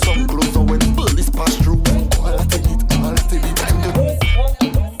down the song closer when bullies pass through. All that in it.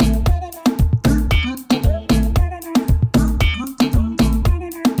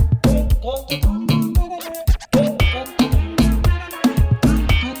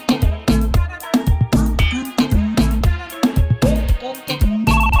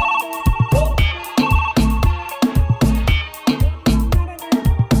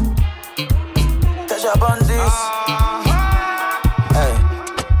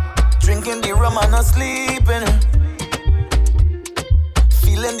 Sleeping,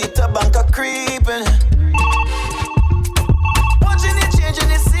 feeling the tobacco creeping, watching it changing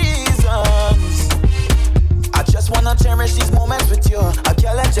the seasons. I just wanna cherish these moments with you. I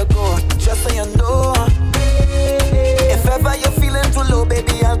can't let you go, just so you know. If ever you're feeling too low,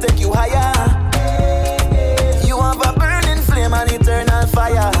 baby, I'll take you higher. You have a burning flame and eternal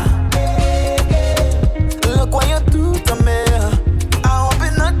fire. Look what you do to me. I hope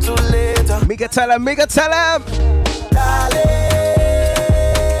it's not too late. Mika tell him. Darling,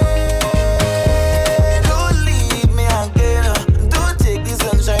 don't leave me again. Don't take the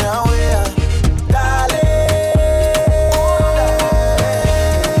sunshine away. Darling,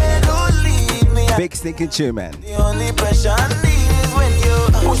 don't leave me again. Big stinking tune, man. The only pressure I need is when you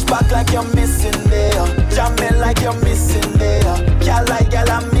push back like you're missing there. Jam in like you're missing there. Girl,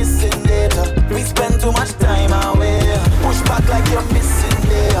 I'm missing there. We spend too much time away. Push back like you're missing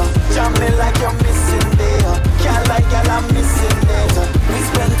there. Jam in like you're missing there. Girl, I'm missing there. We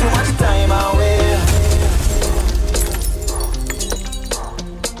spend too much time away.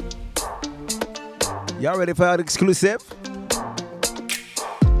 Y'all ready for our exclusive?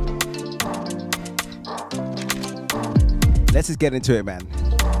 Let's just get into it, man.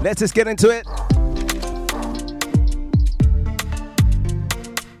 Let's just get into it.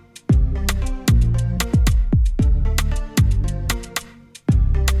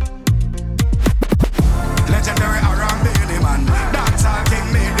 Legendary around Billy man. Dancehall king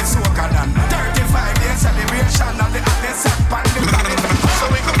made this soca done. 35 years celebration of the hottest up and the valley. So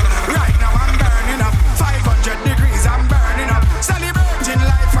we go. Right now I'm burning up. 500 degrees I'm burning up. Celebrating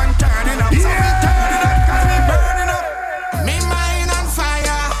life and turning up. So we turn it up 'cause we burning up. Me mind on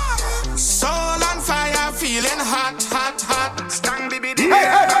fire. So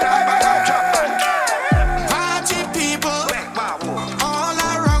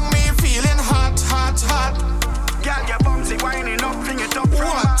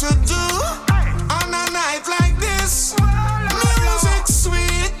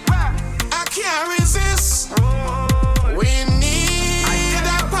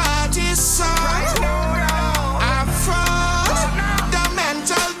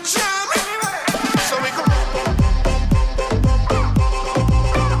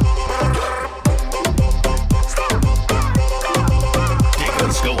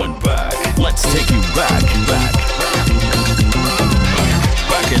What's going back? Let's take you back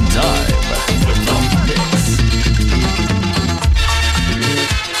in time with the mix.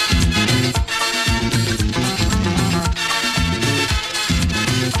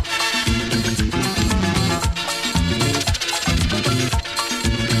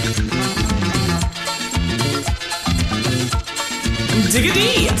 Diggity!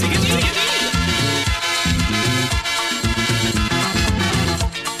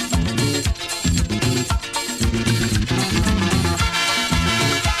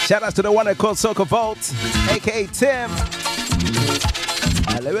 Shout out to the one that called Soca Vault, aka Tim.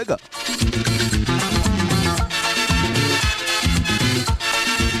 Alright, there we go.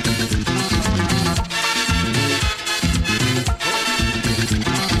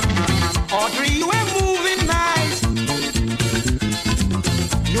 Audrey, you are moving nice.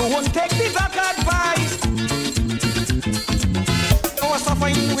 You won't take the back advice. You are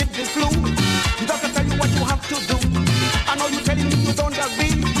suffering with the flu. The doctor tell you what you have to do. I know you telling me you don't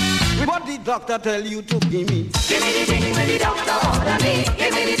agree with what the doctor tell you to give me. Give me the thing when the doctor order me.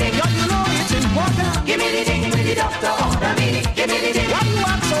 Give me the thing. Don't you know it's important? Give me the thing when the doctor order me. Give me the thing. Why you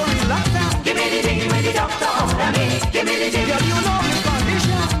act so reluctant? Give me the thing when the doctor order me. Give me the thing. Don't you know the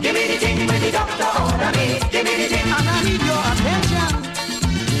condition? Give me the thing when the doctor order me. Give me the thing. And I need your attention.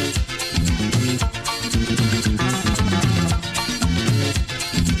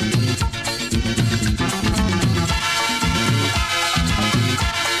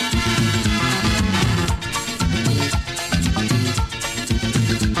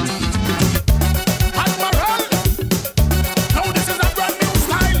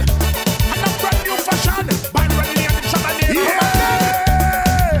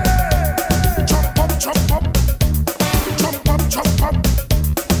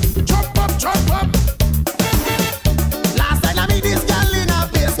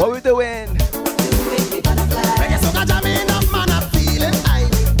 What we doing?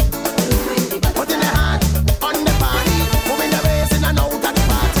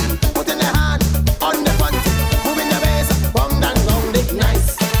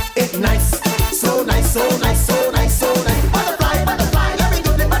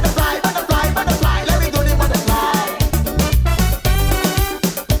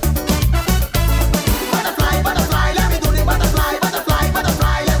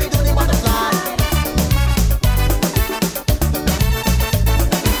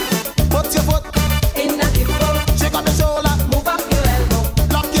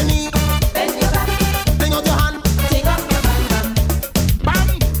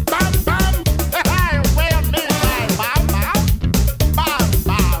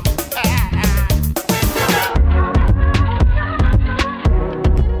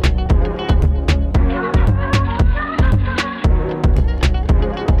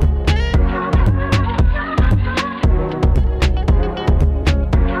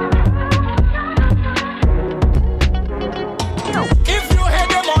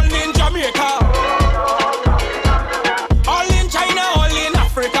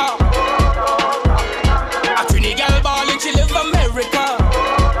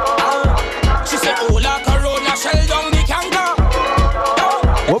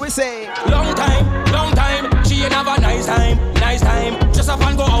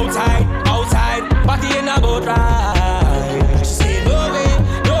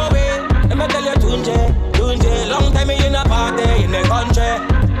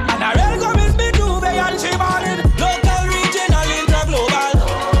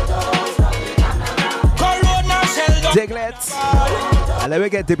 Let me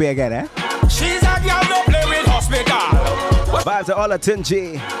get to be again, eh? She's a girl no play with hospital. Vibes are all at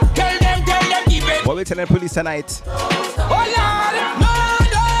Tunji. Tell them, keep it. What we telling police tonight? Oh Lord, no,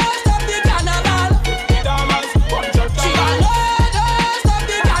 stop the carnival. She no, stop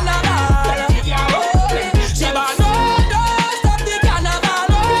the carnival. She no, stop the carnival.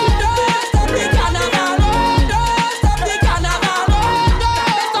 Stop the carnival.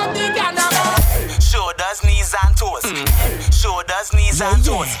 Stop the carnival. Shoulders, knees and toes. Shoulders, knees and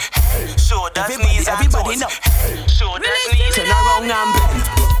toes. Shoulders, knees and toes. Shoulders, knees. Turn around and bend.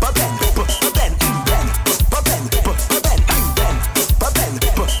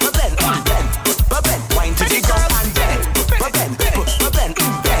 Wine to the ground and bend.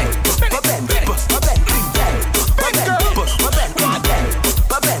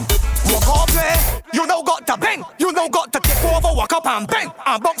 Walk up there. You know got to bend. You know got to tip over. Walk up and bend.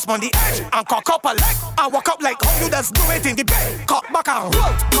 And box on the edge. And cock up a leg. And walk up like how you just do it in the bed. Cock back and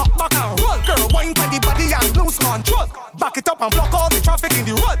roll. Cock back and roll. Girl, wine by the body and lose control. Back it up and block all the traffic in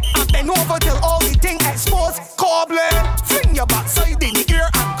the road. And bend over till all the thing exposed. Cobbler. Fling your backside in the air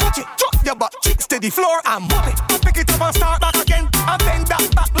floor and move it. Pick it up and start back again. And bend that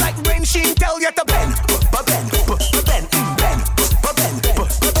back like when she tell you to bend.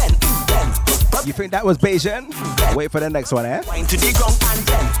 You think that was Beijing? Wait for the next one, eh? Wind to the ground and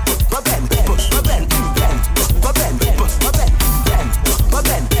bend.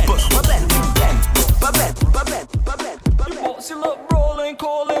 Bossy look rolling,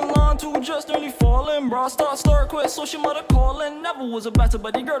 calling, line two just nearly falling. Bra start quit, so she mother calling. Never was a better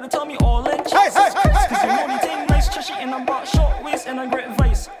buddy girl to tell me all in. Cause you only take nice chushy and I bought short waist and a great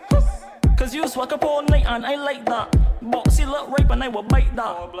vice. Cause you swag up all night and I like that. Bossy look rape and I will bite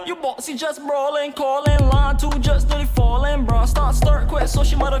that. You bossy just brawling, calling, line two just nearly falling. Bra start quit, so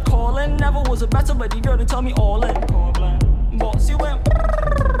she mother calling. Never was a better buddy girl to tell me all in. Bossy went.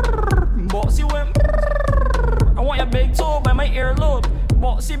 I want your big toe by my earlobe.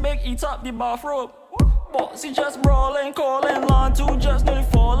 Bossy big eat up the bathrobe. Bossy just brawling, calling, line two just nearly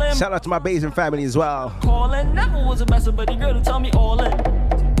falling. Shout out to my Basin family as well. Calling, never was a better buddy girl to tell me all in.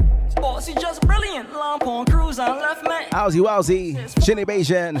 Bossy just brilliant, lamp on cruise and left me. Wowzy, Shinny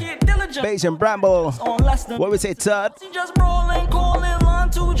Basin, Basin Bramble. What we say, Tud? Bossy just brawling, calling, line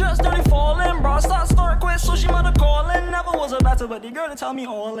two just nearly falling. Bra start quit, so she mother calling. Never was a better buddy girl to tell me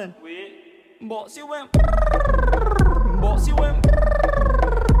all in. Bossy went. Bossy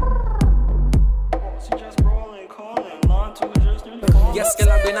just brawling, calling, line two just nearly falling. Yes,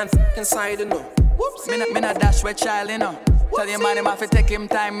 girl, I've been on f***ing side, you know. Whoops, me not dash with child, you know. Tell your man him have to take him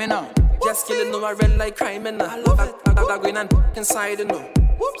time, you know. Just kill it, know I red like crime, you know. I love it. I'm going on f***ing side, you know.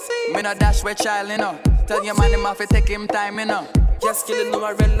 Whoopsie. Me not dash with child, you know. Tell your man him have to take him time, you know. Just kill it, know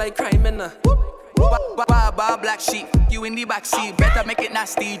I red like crime, you know. Black sheep, you in the backseat. Better make it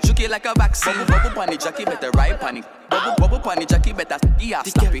nasty, juke it like a vaccine. Bubble pony jockey, better ride pony. Bubble pony jockey, better yeah.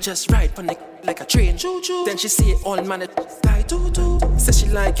 This girl just ride pony like a train. Choo-choo. Then she say all man it die too. Say she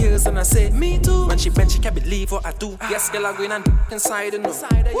like girls and I say me too. When she bend she can't believe what I do. Yes, girl I going on inside, you know.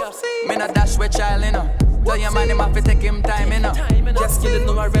 Me not dash with child, you know. Tell your man him have to take him time, you know. Just kill it,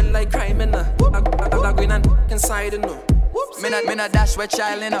 know I red like crime, you know. I going on inside, you know. Me not dash with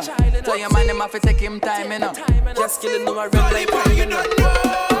child, you know. Tell your man him have to take him time, you know. Just kill it, know I red like crime, you know.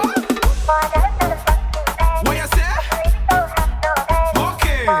 What you say?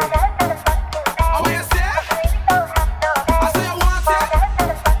 Okay. What you say? I say you want it.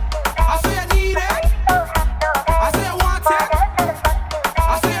 I say you need it. I say you want it. I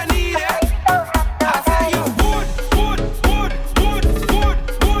say you need it. I say you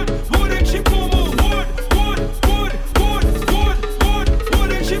wood and she poo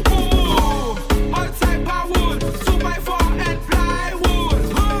wood and she poo. All type of wood, 2x4 and plywood.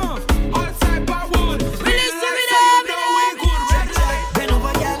 All type of wood. Bend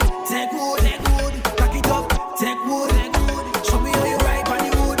over, girl. Take wood. Cock it up. Take wood. Show me how you ride on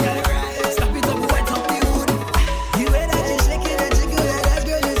the wood. Stop it up, wet up the wood. The way that you shake it and jiggle it, that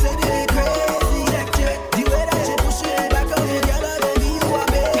girl you say it crazy. The way that you push it back on the girl, baby you a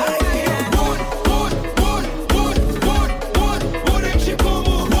baby. Wood and she poo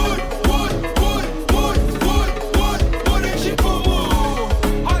wood and she poo.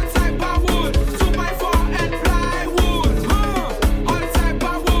 All type of wood, 2x4 and plywood. All type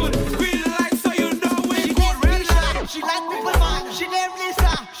of wood. Real life, so you know we good. Real life. She like people man, she named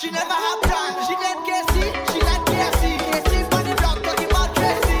Lisa. She never have time. She named Casey. She like Casey. Casey on the block talking about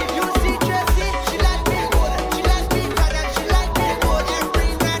Tracy. You see Tracy. She like me good. She like me bad and she like me good. Every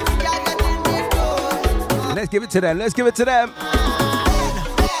man we got in me good. Let's give it to them. Let's give it to them.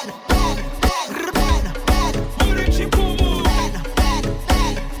 Wood and she poo.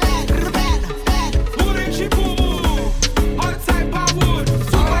 Wood and she poo. All type of wood.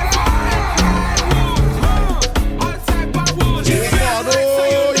 2x4 and plywood. All type of wood. Real life, so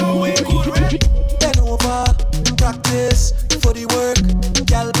you know we good. Bend over, practice for the work,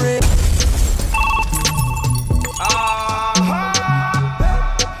 gal break.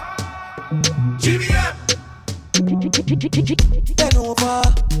 GBM. Bend over,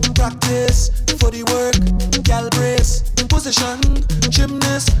 practice for the work, gal brace. Position,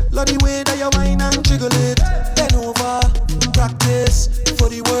 gymnast, love the way that you whine and jiggle it. Bend over, practice for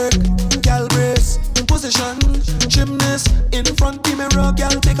the work, gal brace. Position, gymnast, in front the mirror,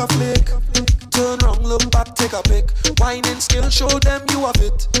 gal take a flick. Turn round, look back, take a pic. Whining skill, show them you have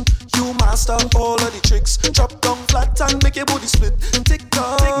it. You master all of the tricks. Drop down flat and make your body split. Tick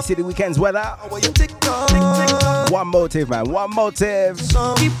tock. You see the weekend's weather? How you tick tock? One motive, man. One motive.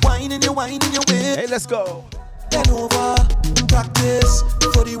 So keep whining your way. Hey, let's go. Bend over, practice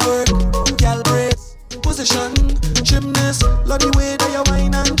for the work, gal brace. Position, gymnast, love the way that you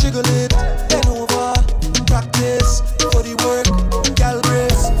whine and jiggle it. Bend over, practice for the work, gal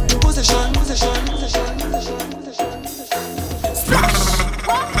brace. Position.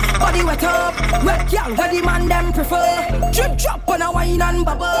 Wet girl, where the man them prefer. Drip drop on a wine and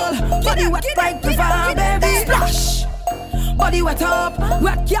bubble. Body wet like prefer, baby. Splash. Body wet up.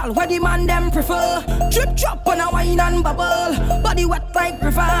 Wet girl, where the man them prefer. Drip drop on a wine and bubble. Body wet like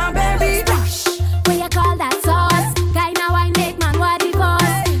prefer, baby. Splash. What you call that sauce? Kinda wine make man what the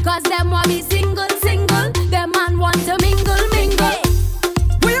cause. Cause them want me single, single. Them man want to mingle, mingle.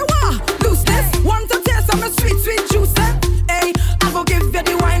 Where you are? Loose this. Want to taste some sweet, sweet juice, eh? Hey, I go give you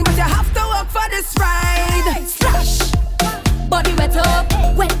the wine, but you have to work for this ride. Splash. Body wet up.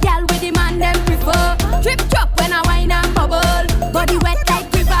 Wet gal with the man them prefer. Drip drop when I wine and bubble. Body wet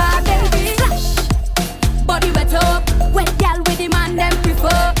like river, baby. Splash. Body wet up. Wet gal with the man them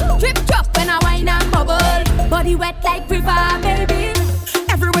prefer. Drip drop when I wine and bubble. Body wet like river, baby.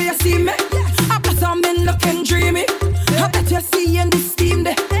 Everywhere you see me, I blossom in looking dreamy. I bet you see in the steam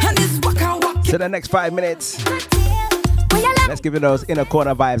there, and it's walk and walk. So the next 5 minutes, let's give you those inner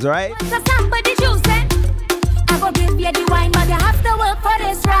corner vibes, alright? So somebody choose it. I go give you the wine, but you have to work for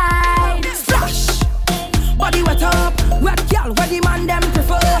this ride. Splash. Body wet up. Wet girl, where the man them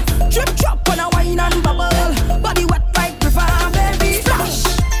prefer. Drip drop on a wine and bubble. Body wet like prefer, baby. Splash.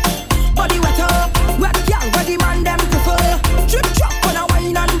 Body wet up. Wet girl, where the man them prefer. Drip drop on a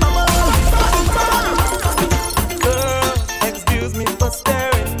wine and bubble. Girl, excuse me for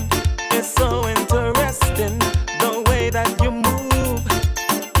staring. It's so interesting the way that you move.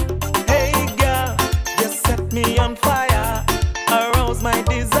 Hey girl, you set me on fire, arouse my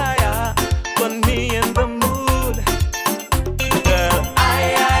desire, put me in the mood. Girl,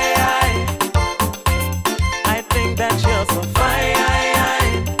 I think that you're so fine.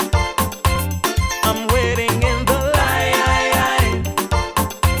 I'm waiting in the line.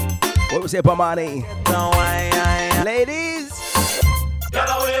 What was it, Pamani? Ladies, Girl,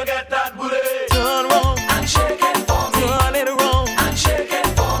 how you get that booty? Turn round and shake it for me. Turn it around and shake it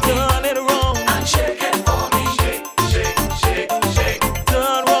for me. Turn it around and shake it for me. Shake, shake, shake, shake.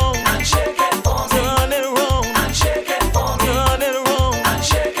 Turn round and shake it for me. Turn it around and shake it for me. Turn it around and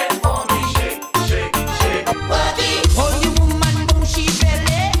shake it for me. Shake, shake, shake. Work it, hold your woman, boom, she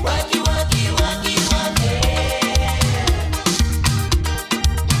belly. Work it, work it, work it, work it.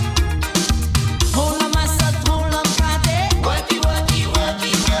 Hold on, my son, hold on, party. Work it, work it, work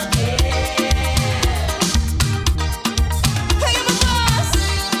it, work it. Hey, my boss.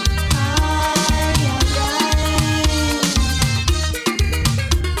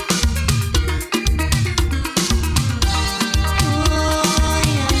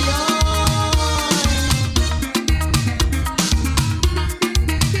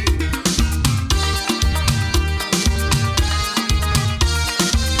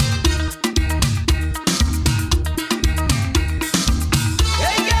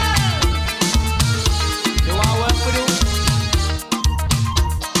 Hey, girl. You want work for you?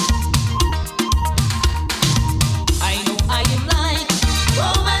 I know I am like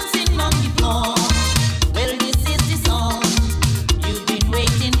romancing on the floor. Well, this is the song you've been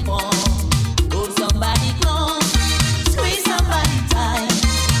waiting for. Hold somebody close, squeeze somebody tight.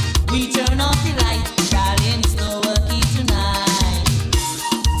 We turn off the light, darling, it's no working tonight.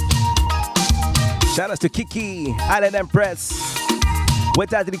 shout outs to Kiki, Island Empress.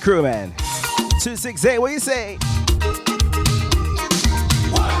 What's out to the crew, man? 268, what you say?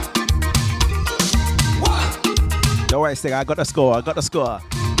 Don't worry, Sting, I got the score, I got the score.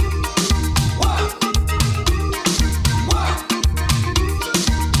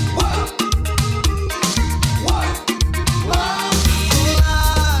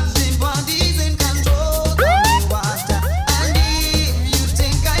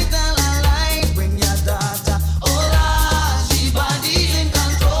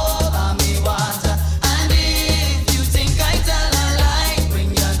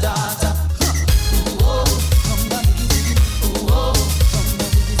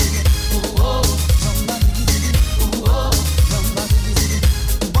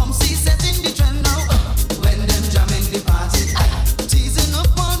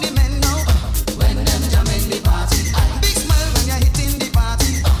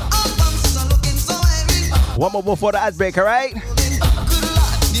 One more before the ad break, all right?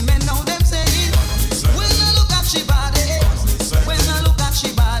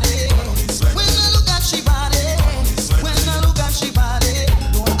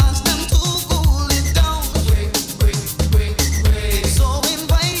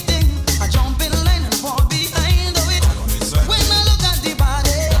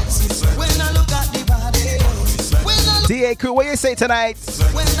 DA crew, what you say tonight?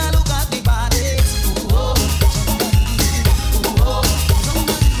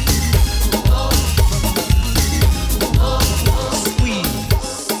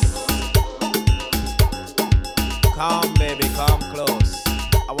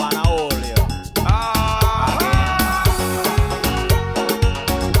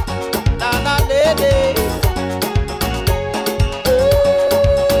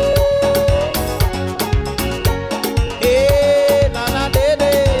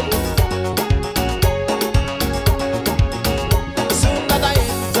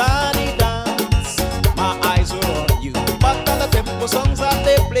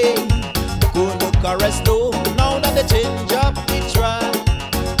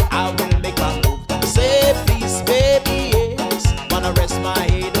 rest my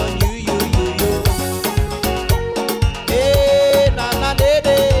head on you, you. Hey, na na de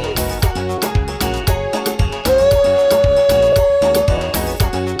de.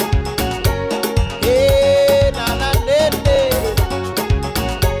 Hey, na na de de.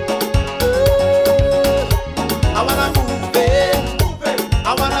 I wanna move it, I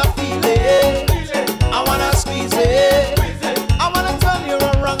wanna feel it, I wanna squeeze it, I wanna turn you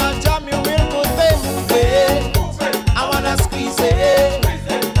around and jam you real good, baby. Move it, I wanna squeeze it,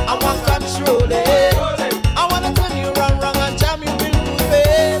 I wanna control it, I wanna turn you around and jam you real good,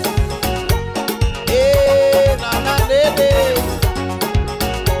 baby. Hey, na na de de.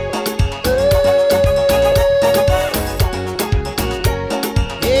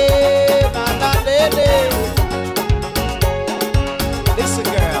 Hey, na na de de. Listen,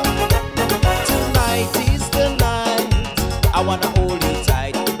 girl, tonight is the night. I wanna hold you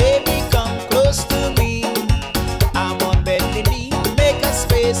tight, baby. Come close to me. I'm on bended knee, make a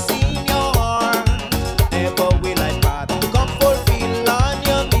space in your heart. Never will I part. Come fulfill on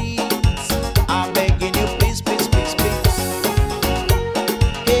your needs. I'm begging you, please, please, please, please.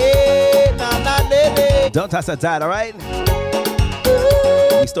 Hey, na na lady. Don't touch that dial, alright?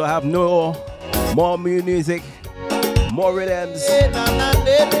 We still have more music, more rhythms. Hey, na na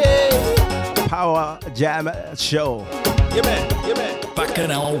lady. Power Jam Show. Yeah, man.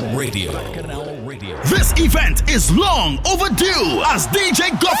 Bacchanal Radio. This event is long overdue as DJ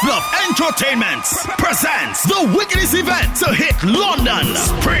Gufflove Entertainment presents the wickedest event to hit London.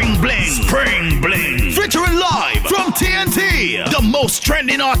 Spring Bling. Featuring live from TNT, the most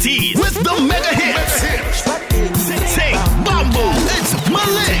trending artist with the mega hits. Take Bamboo, it's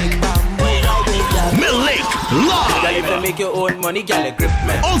Malik live. If you make your own money, get a grip,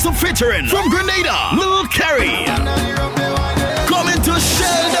 man. Also featuring from Grenada, Lil Kerry. Coming to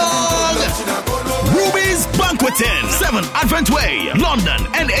Sheldon, Ruby's Banqueting, 7 Advent Way, London,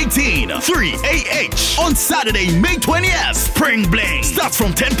 N18 3AH. On Saturday, May 20th, Spring Bling starts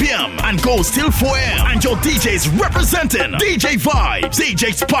from 10 p.m. and goes till 4 a.m. And your DJs representing DJ Vibes,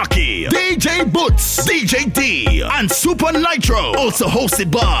 DJ Sparky, DJ Boots, DJ D, and Super Nitro. Also hosted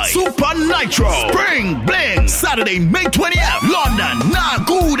by Super Nitro. Spring Bling, Saturday, May 20th, London, nah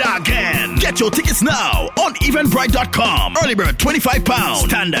good again. Get your tickets now on eventbrite.com. Early bird £25,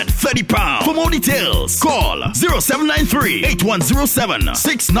 standard £30. For more details, call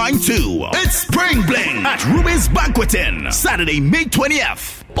 0793-8107-692. It's Spring Bling at Ruby's Banqueting, Saturday, May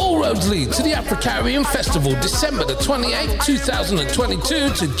 20th. All roads lead to the Afro-Caribbean Festival, December the 28th, 2022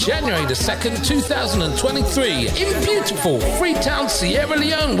 to January the 2nd, 2023 in beautiful Freetown, Sierra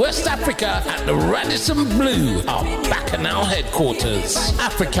Leone, West Africa at the Radisson Blu, our Bacchanal headquarters.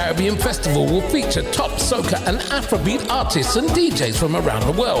 Afro-Caribbean Festival will feature top soca and Afrobeat artists and DJs from around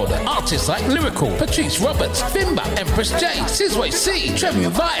the world. Artists like Lyrical, Patrice Roberts, Bimba, Empress J, Sizway C,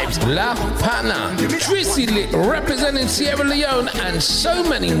 Trevin Vibes, La Pana, Tracy Lick representing Sierra Leone, and so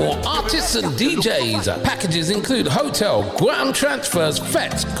many more artists and DJs. Packages include hotel, ground transfers,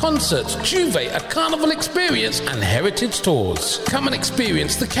 fetes, concerts, Juve, a carnival experience, and heritage tours. Come and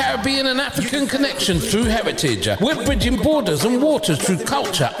experience the Caribbean and African connection through heritage. We're bridging borders and waters through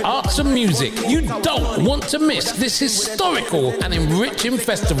culture, arts, and music. You don't want to miss this historical and enriching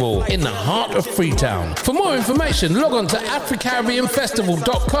festival in the heart of Freetown. For more information, log on to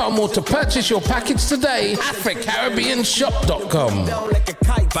africaribbeanfestival.com or to purchase your package today, africaribbeanshop.com.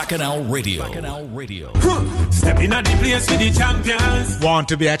 Bacchanal Radio. Step in at the place with the champions. Want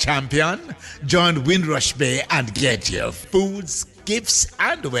to be a champion? Join Windrush Bay and get your foods, gifts,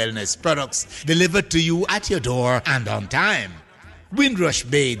 and wellness products delivered to you at your door and on time. Windrush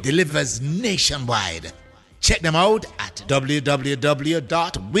Bay delivers nationwide. Check them out at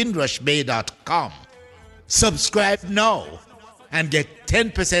www.windrushbay.com. Subscribe now and get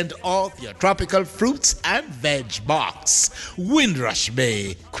 10% off your tropical fruits and veg box. Windrush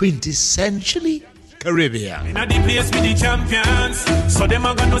Bay, quintessentially Caribbean. In a the place with the champions, so them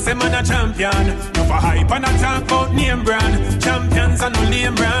a gonna say man a champion. No for hype and a talk about name brand. Champions and no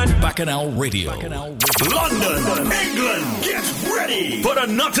name brand. Bacchanal Radio. London, England, get ready for the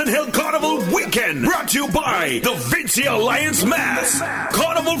Notting Hill Carnival Weekend. Brought to you by the Vinci Alliance Mass.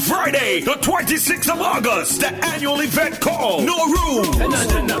 Carnival Friday, the 26th of August. The annual event called No Room.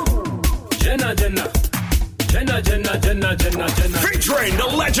 Jenna. Featuring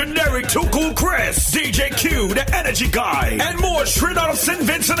the legendary Too Cool Chris, DJ Q, the Energy Guy, and more straight out of St.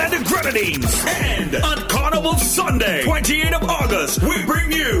 Vincent and the Grenadines. And on Carnival Sunday, 28th of August, we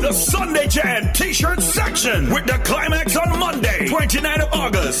bring you the Sunday Jam t-shirt section with the climax on Monday, 29th of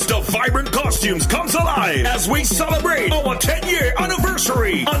August. The vibrant costumes comes alive as we celebrate our 10-year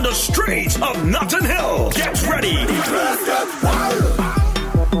anniversary on the streets of Notting Hill. Get ready.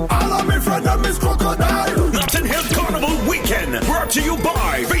 All of me friend them is crocodile. Notting Hill Carnival Weekend, brought to you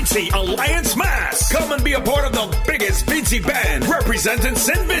by Vincy Alliance Mass. Come and be a part of the biggest Vincy band representing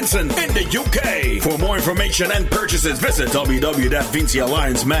St. Vincent in the UK. For more information and purchases, visit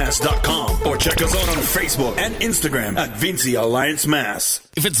www.vincyalliancemass.com or check us out on Facebook and Instagram at Vincy Alliance Mass.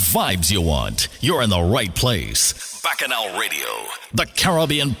 If it's vibes you want, you're in the right place. Bacchanal Radio, the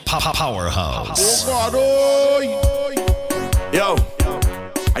Caribbean powerhouse. Oh God, oh. Yo,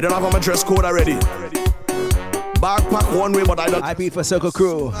 I don't have my dress code already. Backpack one way, but I don't. IP for Circle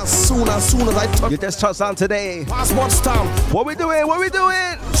Crew. As soon as I touch. You just touched down today. Passport stamp. What we doing?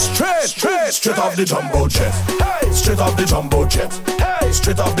 Straight off the jumbo jet. Hey, straight off the jumbo jet. Hey,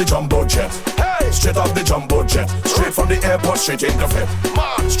 straight off the jumbo jet. Hey, straight off the jumbo jet. Straight from the airport, straight in the fit.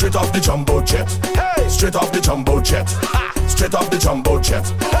 Man, straight off the jumbo jet. Hey, straight off the jumbo jet. Straight off the jumbo jet.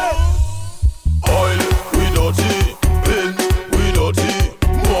 Hey. Oil, we dirty. Paint, we dirty.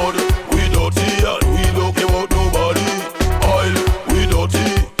 Mud, we dirty. And we don't care about nobody. Oil, we dirty.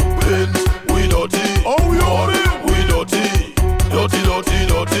 Paint, we dirty. Oh, we dirty. Dirty.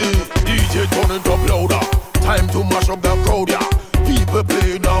 DJ turn it up louder. Time to mash up the crowd, yeah. People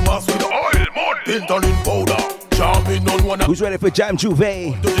playing a mass with oil, mud, paint and in powder. Jamming on one. Who's ready for Jam Juve?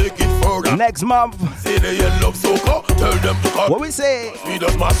 To take it further. Next month. Say they love soca. Tell them to cut. What we say? We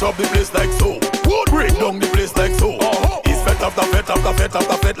just mash up the place like so. Break down the place like so. It's fete after fete after fete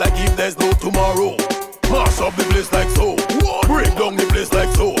after fete like if there's no tomorrow. Mash up the place like so. Break down the place like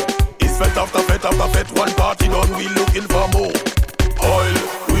so. It's fete after fete after fete. One party done, we looking for more. Oil,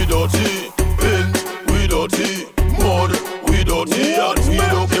 we dirty. Paint, we dirty. Mud, we dirty. And we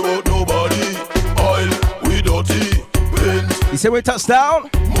don't care about nobody. Oil, we dirty. Paint. You say we touchdown?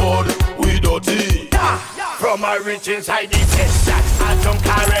 Mud, we dirty. From my rich inside the chest shot, I drunk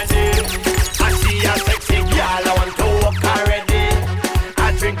already. I see a sexy girl, I want to walk already.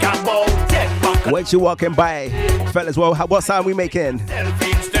 I drink about 10 buckets. When you walking by, fellas, well, what sound we making?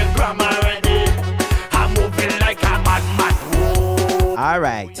 Selfie Instagram already. I'm moving like a madman. All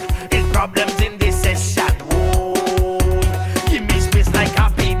right. It's problems in this session. Give me space like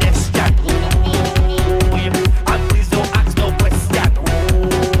happiness. And please don't ask no question.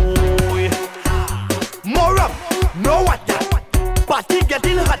 More up, no water. Party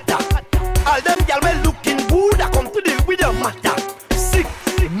getting hotter. All them gyal well looking good. I come to deal with the matter. Sick,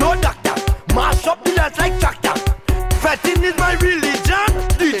 no doctor. Mash up the dance like tractor. Fetting is my religion.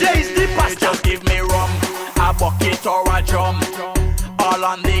 DJ is the pastor. Just give me rum, a bucket or a drum. All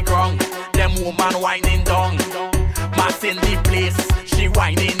on the ground, them woman whining down. Mass in the place, she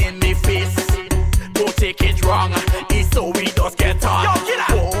whining in me face. Don't take it wrong, it's so we just get on. Yo, killer,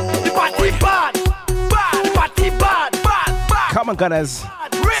 the party bad, the party bad. Come on, Gunners.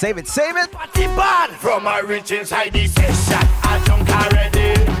 Save it. Party bad. From my rich inside the session, I drunk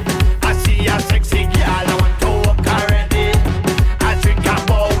already. I see a sexy girl, I want to walk already. I drink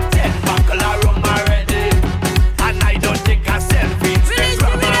about 10 buckle of rum already. And I don't take a selfie.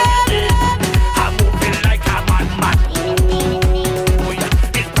 I'm moving like a madman.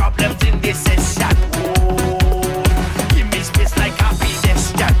 It's problems in this session. Give me space like a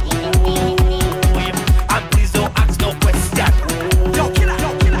pedestrian. And please don't ask no question. Yo, killer.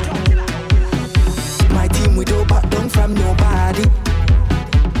 My team, we don't back down from nobody.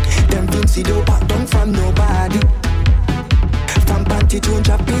 Them Vincy don't back down from nobody. From panty to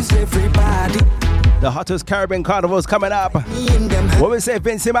Japanese, everybody. The hottest Caribbean carnival's coming up. What we say,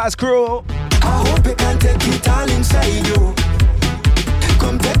 Vincy Mass Crew? I hope you can take it all inside you.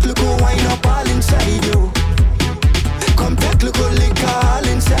 Come take look wine up all inside you. Come take look liquor all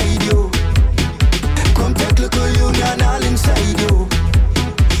inside you. Come take look union all inside you.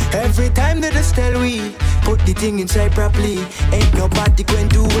 Every time that they tell we put the thing inside properly, ain't nobody going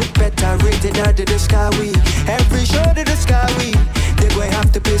to do it better. Rated out to the sky we. Every show to the sky we. They going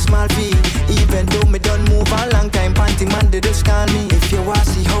have to pay small fee. Even though me done move a long time, panty man they just call me. If you want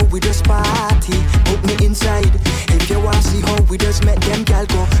see how we just party, put me inside. If you want see how we just met them gal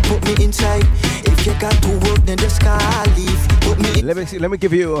go, put me inside. If you got to work then just call leave. Put me Let me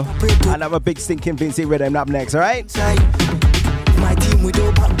give you another big stinking Vincy rhythm up next, alright? My team we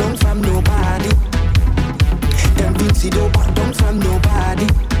don't back down from nobody. Them Vincy don't back down from nobody.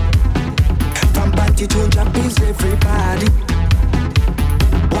 From panty to Japanese.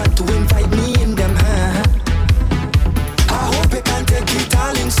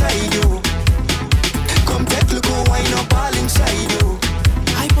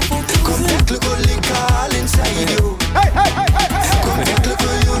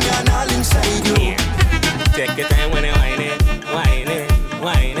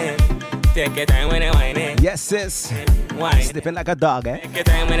 sis. Sniffing like a dog, eh? Take your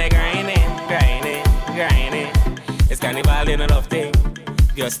time when I grind it. It's carnival in a love thing.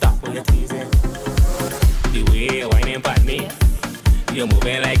 Just stop when you're teasing. The way you're whining at me, you're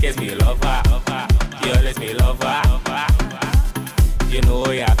moving like it's me lover. You let me lover. You know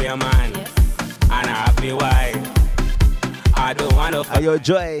you have your man, and I have your wife. I don't want to. Are you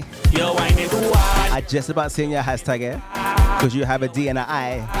Joy? You're whining too hard. I just about seen your hashtag, eh? Because you have a D and an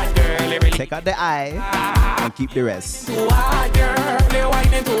I. Take out the I and keep the rest. Too hard, girl. You're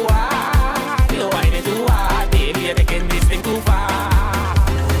whining too hard. You're whining too hard, baby. You're taking this thing too far.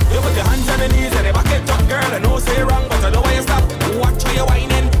 You put your hands on the knees and the back it up, girl. I know say wrong, but I know why you stop. Watch how you're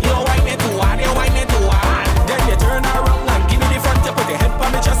whining. You're whining too hard. You're whining too hard. Then you turn around and give me the front. You put your head on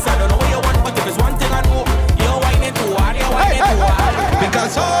me chest. I don't know what you want, but if it's one thing I know, you're whining too hard. You're whining too hard.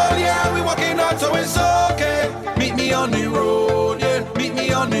 Because all yeah, we walking out, so it's okay. Meet me on the road, yeah. Meet me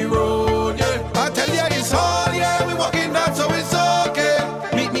on the road, yeah. I tell ya it's all yeah, we walking out, so it's okay.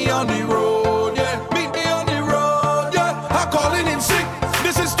 Meet me on the road, yeah. Meet me on the road, yeah. I'm calling in sick.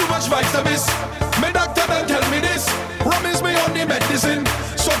 This is too much vitamins. My doctor don't tell me this. Promise me on the medicine.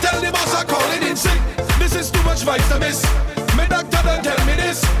 So tell the boss I'm calling in sick. This is too much vitamins. My doctor don't tell me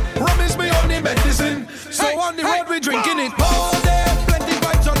this. Promise me on the medicine. So on the road we drinking it all day. Plenty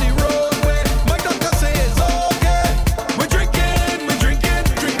vibes on the roadway. My doctor says okay. We drinking.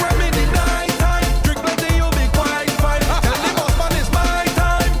 Drink rum in the night time. Drink plenty, you'll be quite fine. Tell the boss man it's my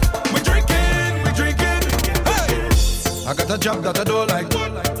time. We drinking. Hey. I got a job that I don't like.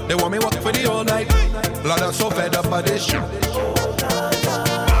 They want me work for the all night. Blood, I'm so fed up by this shit.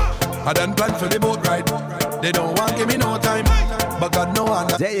 I done planned for the boat ride. They don't want give me no time. But God know I.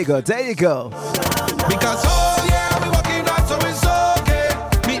 There you go. Because oh yeah, we walking out, so it's okay.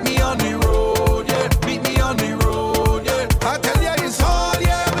 Meet me on the road, yeah. Meet me on the road, yeah. I tell ya it's all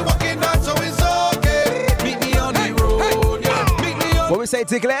yeah, we walking out, so it's okay. Meet me on the road, yeah. Meet me on. What we say,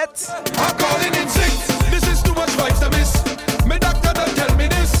 Tiglet? I'm calling in sick. This is too much vibes to miss. My doctor don't tell me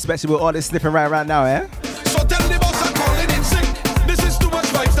this. Especially with all this sniffing right now, eh? So tell the boss I'm calling in sick. This is too much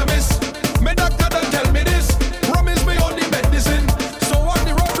vibes to miss. My doctor don't tell me this. Promise me on the medicine. So on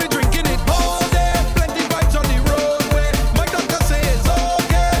the road we drinking it all day. Plenty vibes on the roadway. My doctor says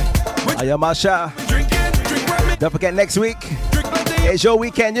okay. Are you Marsha? Drink rum. Don't forget next week. It's your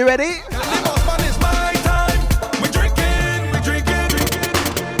weekend. You ready? Tell the boss man it's my time. We drinking.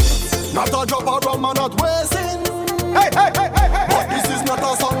 Not a drop of rum and not wasting. Hey. But this is not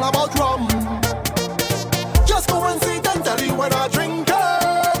a song about rum. Just go and sit and tell you when I drink it.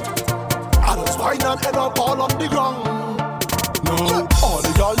 I just wine and end up all on the ground. No, all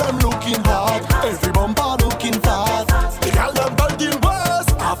the girl them looking hot. Every bumper looking fat. The girl them belting worse.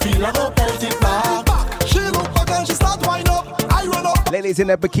 I feel like a belting back. She look back and she start wine up. I run up. Ladies in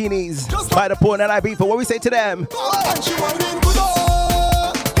their bikinis by the pool and I beat for what we say to them. And she whining good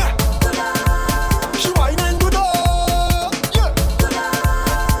up. She whining good up.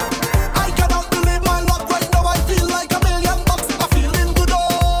 I cannot believe my luck right now. I feel like $1 million. I'm feeling good up.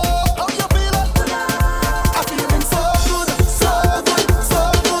 How you feeling? I'm feeling so good, so good, so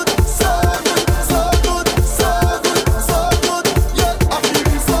good, so good, so good, so good, so good. Yeah, I'm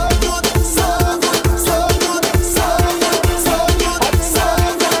feeling so good, so good, so good, so good, so good, so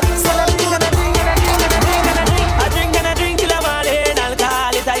good, so good. I drink and I drink till I'm all in. I'll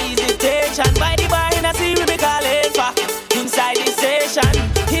call it a easy station. By the bar and I see we be calling for inside the station.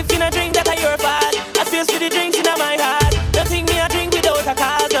 If you not drink that are your fault. I feel for the drinks in my heart. Don't think me I drink without a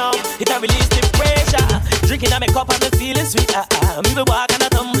cause now. It can release the pressure. Drinking on my cup and me feeling sweet. Me be walk and I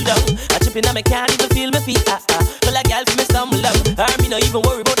tumble down. I tripping and me can't even feel my feet. Feel like gal for me stumble down. Me not even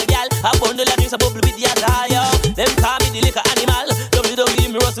worry about the gal. I bundle of drinks a bubble with the alcohol, yo. Them call me the liquor animal. WWE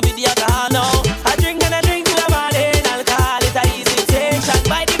me rustle with the alcohol now. I drink and I drink till I'm all in. I'll call it a easy station.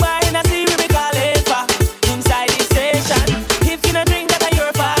 By the bar and I see we be calling for inside the station. If you not drink that are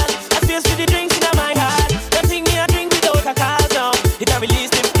your fault. I feel for the drinks in my heart. Don't think me I drink without a cause now. It can release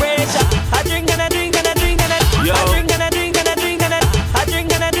the pressure. I drink and I drink and I drink and I drink and I drink and I drink and I drink and I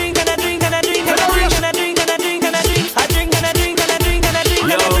drink and I drink and I drink and I drink and I drink and I drink and I drink. I drink and I drink and I drink and I drink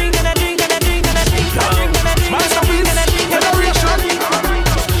and I drink and I drink and I drink and I drink. I drink and I drink and I drink and I drink and I drink.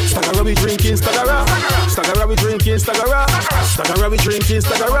 Staggera we drinking, staggera. Staggera we drinking, staggera. Staggera we drinking,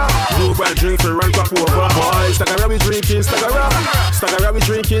 staggera. No bad drink for run top over, boy. Staggera we drinking, staggera. Staggera we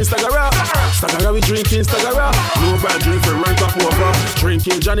drinking, staggera. Staggera we drinking, staggera. No bad drink for run top over.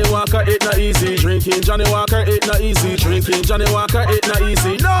 Drinking Johnny Walker, it not easy. Drinking Johnny Walker, it not easy. Drinking Johnny Walker, it not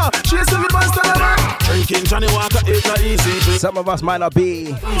easy. No, she's a good man, staggera. Drinking Johnny Walker, it's a easy drink. Some of us might not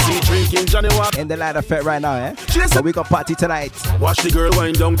be Easy drinking, Johnny Walker. in the light effect right now, eh? But we got party tonight. Watch the girl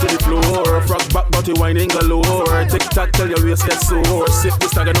wind down to the floor. Frog back, body whining galore. Tick tock till your waist gets sore. Sip the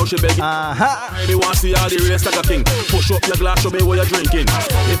stagger, now she begging. Baby, want to see all the race stagger king. Push up your glass, show me what you're drinking.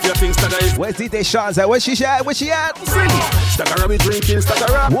 If you think stagger is. Where's DJ Sean's at? Where's she at? Where's she at? Stagger be drinking,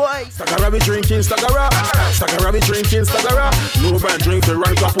 stagger. Boy. Stagger be drinking, stagger. Stagger be drinking, stagger. No bad drink to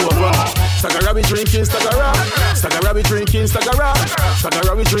rank up over. Stagger be drinking, stagger. Stagger be drinking, stagger.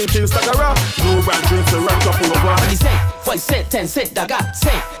 Stagger be drinking, stagger. No bad drink to rank up over. Foi 7, 7 da gat,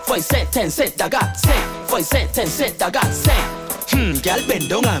 100. Foi 7, 7 da gat, 100. Foi 7, 7 da gat, 100. Girl bend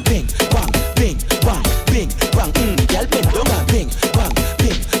down and bing, bang, bing, bang, bing, bang. Girl bend down and bing, bang,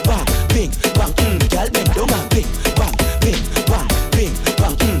 bing, bang, bing, bang. Girl bend down and bing, bang, bing, bang, bing,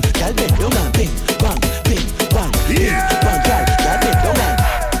 bang. Girl bend down and bing, bang, bing, bang, bing, bang. Girl bend down and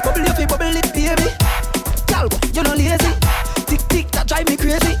bubble your feet, bubble it, baby. Girl, you no lazy. Tick tick, that drive me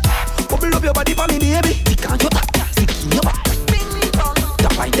crazy. Bubble up your body for me, baby. Tick on your back.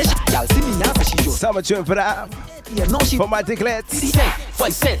 Summer tune for that. For my Dicklets. Foi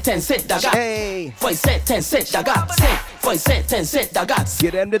 7, 7 da gat. Hey. Foi 7, 7 da gat. 100. Foi 7, 7 da gat.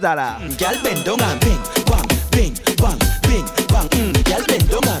 Get them the dollar. Girl bend down and bing, bang, bing, bang, bing, bang. Girl bend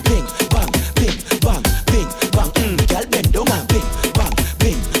down and bing, bang, bing, bang, bing, bang. Girl bend down and bing, bang,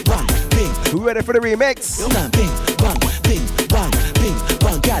 bing, bang, bing. We ready for the remix? Down and bing, bang, bing, bang, bing,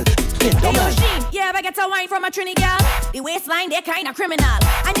 bang. Girl bend down and. Yeah, I get a wine from a Trini girl. The waistline, they're kinda criminal.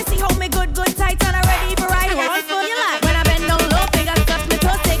 And you see how me good tight and I'm ready for ride. One for your life. When I bend down low, fingers touch me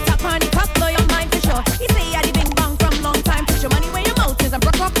toes. Take top on the cup, blow your mind for sure. You say I the bing bang from long time. Put your money where your mouth is and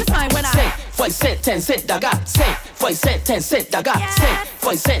broke off the spine when I. Foi 7, 7 da gat, 100. Foi 7, 7 da gat, 100.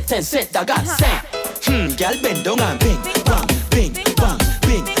 Foi 7, 7 da gat, 100. Girl bend down and bing, bang, bing, bang,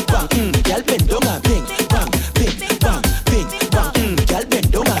 bing, bang. Girl bend down and bing, bang, bing, bang, bing, bang. Girl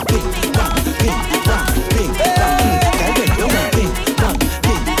bend down and bing, bang, bing, bang, bing, bang. Girl bend down and bing, bang,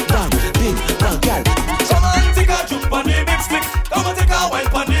 bing, bang, bing, bang. Girl. Come on, take a juke on the big stick. Come on, take a wine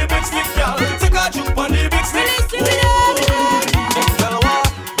on the big stick, girl. Take a juke on the big stick.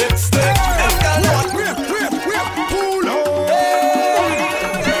 Big stick. Them girl know what. Pull up.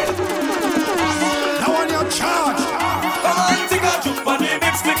 Now on your charge. Come on, take a juke on the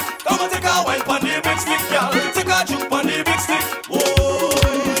big stick. Come on, take a wine on the big stick, girl. Take a juke on the big stick.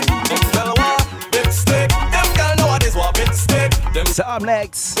 Them girl want big stick. Them girl know what is what big stick. So up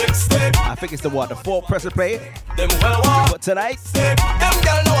next, big stick. I think it's the 4 pressure play. Them well want. But tonight, Them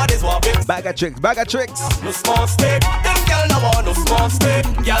girl know what is what big. bag of tricks, bag of tricks. No small stick. Them girl know what no small stick.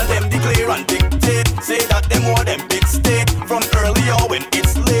 Girl them declare and dictate. Say that them want them big stick. From early or when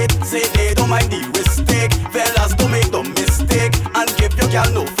it's late. Say they don't mind the risk take. Fellas don't make no mistake. And give your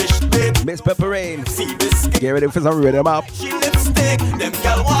girl no fish bait. Miss Pepper Rain. See biscuit. Get ready for some rhythm up. She lipstick. Them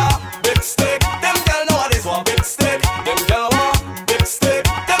girl want big stick. Them girl know what is what big stick. Them girl want big stick.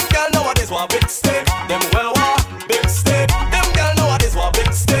 Them girl know what is what big stick. Them well want big stick. Them girl know what is what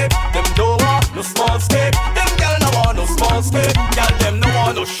big stick. Them don't want no small stick. Them girl no want no small stick. Girl them no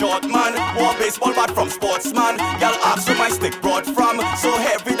want no short man. Want baseball bat from sportsman. Girl ask where my stick brought from. So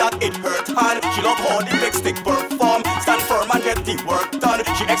heavy that it hurt hand. She love how the big stick perform. Stand firm and get the work done.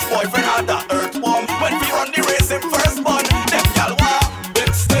 She ex-boyfriend had the earthworm. When we run the race in first bun. Them girl want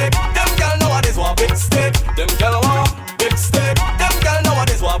big stick. Them girl know what is what big stick. Them girl want big stick. Them girl know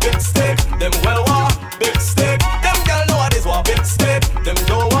what is what big stick. Them well want big stick. Them girl know what is what big stick. Them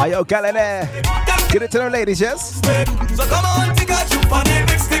don't want. Ayo, gal in there. Get it to them ladies, yes? So come on, take a juke on the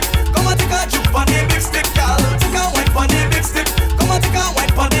big stick. Come on, take a juke on the big stick, girl. Take a wine on the big stick. Come on, take a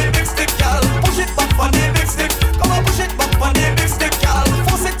wine on the big stick, girl. Push it back on the big stick. Come on, push it back on the big stick, girl.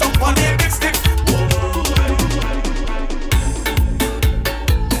 Force it up on the big stick.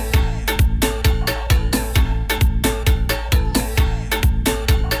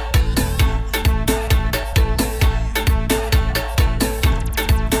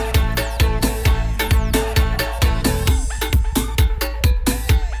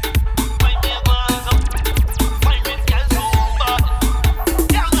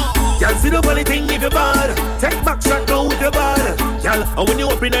 Sit up on the thing if you're bad. Take back shot now with your bad. Girl, and when you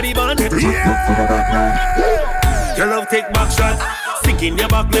up in the band, your love take back shot. Stick in your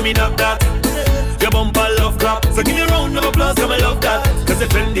back, let me knock that. Your bumper love clap. So give me a round of applause, come I love that. Cause the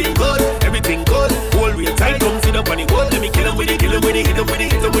trending good, everything good. Hold real tight, come sit up on the wood. Let me kill him with it, hit him with it, hit him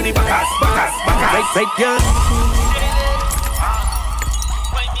with it. Back ass. Take girl.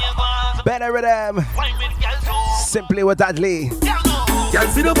 Better rhythm. Simply with Dudley. Y'all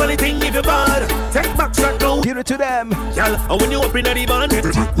sit up on the thing if you're bad. Take back shot now. Give it to them. Y'all, and when you up in the band,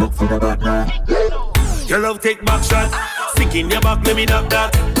 Your love take back shot. Stick in your back, let me knock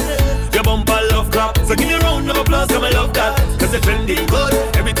that. Your bumper love clap. So give me a round of applause, come I love that. Cause the trending good,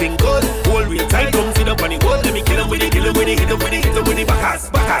 everything good. Hold real tight, come sit up on the wood. Let me kill him with it, hit him with it, hit him with it, hit him with it.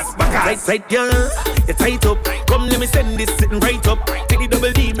 Back ass. Tight, girl, you tight up. Come let me send this sitting right up. Take the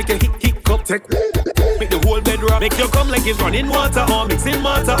double D, make a hit cup. Take, make the whole bed rock. Make you come like it's running water or mixing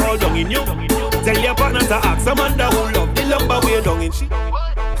water all down in you. Tell your partner to ask Amanda who love the lumber way down in she.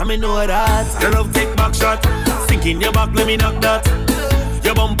 Come and know that. Your love take back shot. Sink in your back, let me knock that.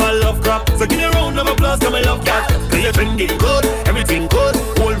 Your bumper love crap. So give me a round of applause, come and love that. Cause you're trending good, everything good.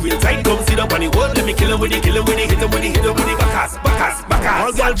 Hold real tight, come sit up on the wood. Let me kill him with it, hit him with it, hit him with it. Back ass.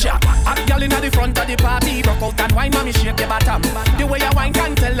 All girl chat. Hot girl inna the front of the party. Rock out and wine, mommy shake your bottom. The way you wine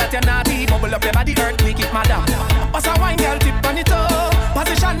can tell that you're naughty. Bubble up your body, earthquake it, madam. What's a wine girl tip on it up?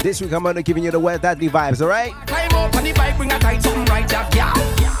 Position. This week I'm gonna giving you the Wet Daddy vibes, alright? Climb up on the bike, bring a tight something right up, yeah.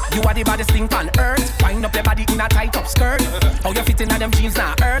 You are the baddest thing on earth. Wind up your body in a tight up skirt. How you fit in a them jeans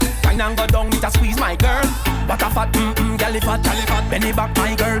now earth. Wine and go down with a squeeze, my girl. What a fat, galley fat. Benny back,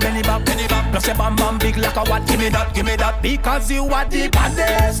 my girl, benny back. Plus your bam big like a what? Give me that. Because you are the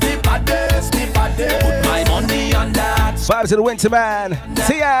baddest. Put my money on that. Vibes to the winter man,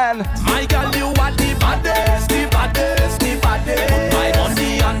 Tian. My girl, you are the baddest. Put my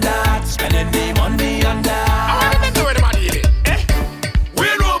money on that. Spending the money on that. I want to know where the money is. We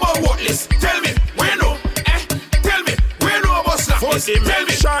know about what list. Tell me, we know. Tell me, we know about slap list. Tell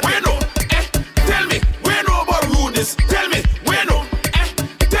me, we know. Tell me, we know about rudeness. Tell me, we know.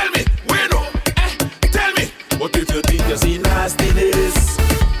 Tell me, we know. Tell me. But if you think you see nastiness,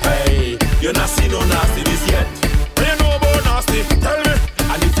 hey, you not see no nastiness yet. We know about nasty. Tell me.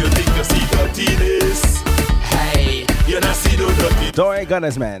 And if you think you see dirtiness, hey, you not see no dirtiness. Don't worry,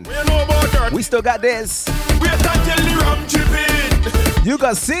 Gunners, man. We know about dirt. We still got this. Wait until the rum chip in. You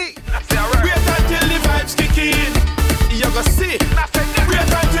gonna see. Wait until the vibes kick in. You gonna see. Wait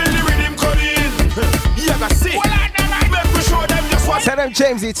until the rhythm come in. You gonna see. Make we show them just what. Tell them,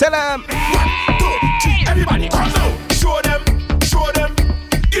 Jamesy. Tell them. 1, 2, 3, everybody come now. Show them.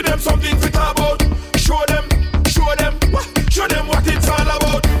 Give them something to talk about. Show them. Show them what it's all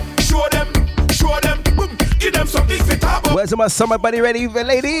about. Show them. Boom. Give them something to talk about. Where's my summer buddy ready,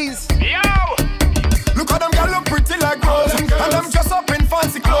 ladies? Yo. Look how them girls look pretty like rose, and them dress up in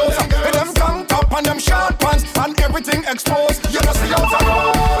fancy clothes. With them tank top and them short pants and everything exposed. You know see out the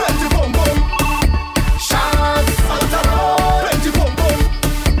road, plenty boom boom. Shots out the road, plenty boom boom.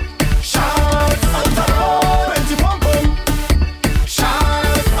 Shots out the road, plenty boom boom.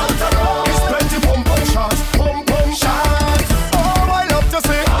 Shots out the road, it's plenty boom boom shots, boom boom shots. Oh, I love to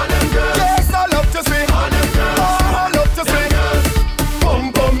see all them girls. Yes, I love to see all them girls. Oh, I love to see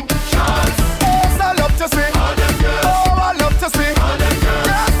boom boom shots. To see. All them girls. Oh, I love to see. All them girls.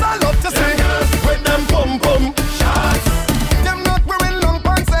 Yes, I love to see. With them boom boom shots. Them not wearing long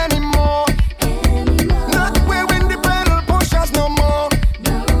pants anymore. Not wearing the pedal pushers no more.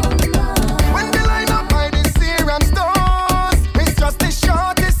 When they line up by the serum stores, it's just the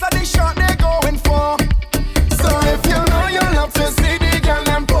shortest of the shot they're going for. So if you know you love to see the girl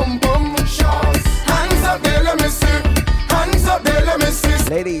them boom boom shots, hands up there, let me see. Hands up there, let me see.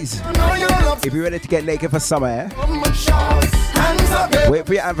 Ladies, if you're ready to get naked for summer, hands up there. Wait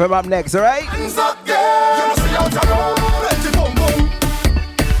for your anthem up next, alright? Hands up there. You know see out the road, plenty boom boom.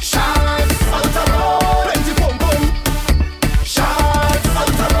 Shots out the road, plenty boom boom. Shots out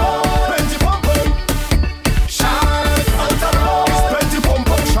the road, plenty boom boom. Shots out the road, it's plenty boom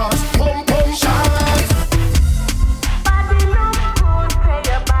boom shots, boom boom shots. Body look good, say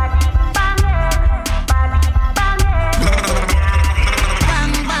your body bangin', body bangin'.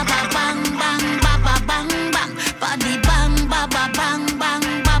 Bang ba ba bang bang ba ba bang bang, body bang ba ba bang bang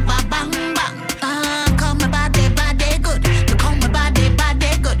ba ba bang bang. Call my body good. You call my body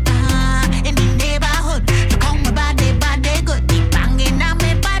good. In the neighborhood, you call my body good. The banging on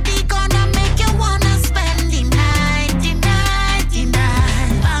my body gonna make you wanna spend the night.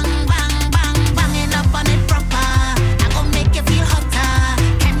 Bang bang bang banging up on it proper. I gon' make you feel hotter.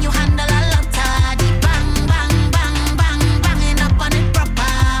 Can you handle a lotta? The bang bang bang bang banging up on it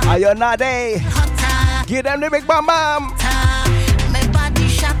proper. Are you not there? Give them the big bam bam. My body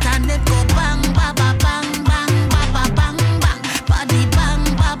shot and it go bang ba ba bang bang ba ba bang bang. Body bang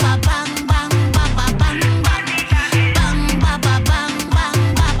ba ba bang bang ba ba bang bang. Bang ba ba bang bang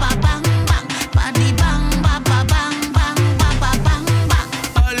ba ba bang bang. Body bang ba ba bang bang ba ba bang bang.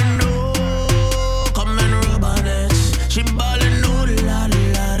 Ballin' no, come and rub on it. She ballin' no, la,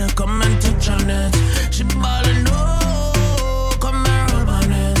 come and touch on it. She ballin' no, come and rub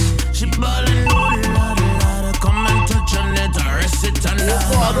on it. She ballin' no, la, come and touch on it.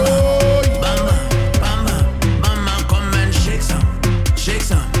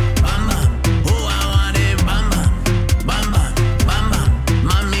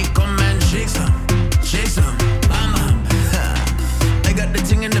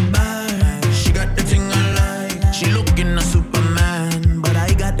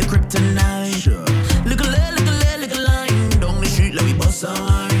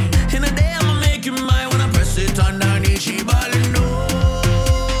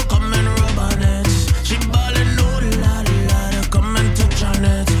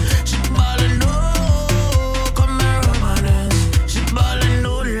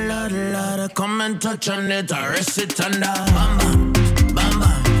 touch on it, I rest it under. Bam, bam, bam,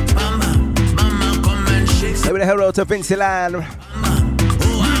 bam, bam, bam, bam, come and shake. Let me hello to Vincy Land.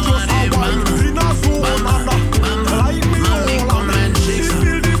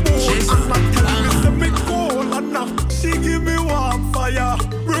 She give me warm fire,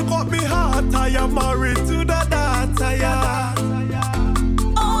 break up me heart, I am married to the dancer, yeah.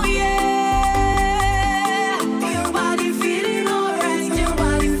 Oh yeah, your body feeling alright, your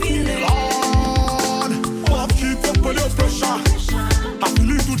body feeling. Lord, back it up with your pressure. I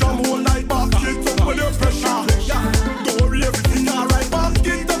feel it to jam all night, back it up with your pressure. Don't worry, everything alright, back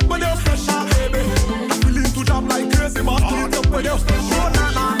it up with your pressure, baby. I feel it to jam like crazy, back it up with your pressure.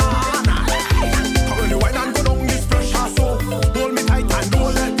 Na na na na. Come on, you wine and go down this pressure, so hold me tight and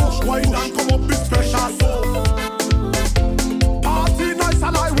don't let push. Wine and come up this pressure, so party nice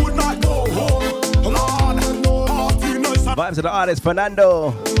and I would not go home. Lord, party nice and Vibes to the artist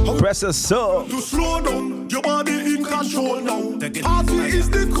Fernando. Press us so. to slow down, your body in control now. Party is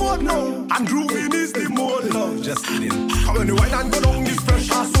the code now, and grooving is the mode now. Just kidding. Come on, you wine and go down this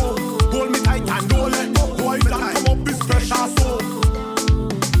pressure, so hold me tight and don't let go. Wine and come up this pressure, so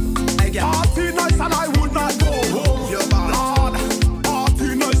party nice and I would not go home. Lord,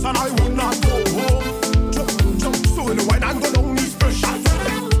 party nice and I would not go home. Jump, so when you wine and go down this pressure,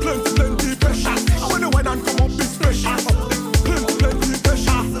 plenty pressure. When you wine and come up this pressure, plenty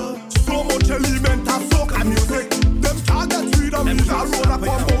pressure. So much element of soca music. Them can't get rid of me. I roll up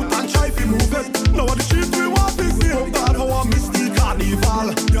on boat and try to move it. Now the shit we want to see. Oh God, how I miss the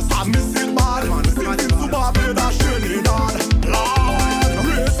carnival. Yes, I miss it bad. Singing to Barbados, Trinidad. Lord,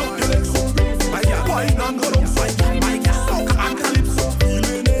 raise up your legs. Wine and go down side. Soca and calypso,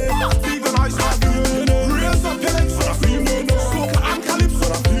 feeling it. Party go nice and feeling it. Raise up your legs, feeling it. Soca and calypso,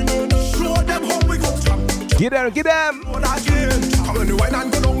 feeling it. Show them how we go jump. Get them, get them. Again, come on, you wine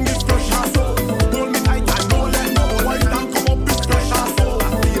and go down this pressure, so hold me tight and don't let go. Wine and come up this pressure, so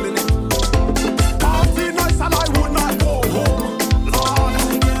I'm feeling it. Party nice and I would not go home. Lord,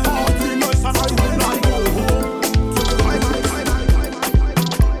 party nice and I would not go home.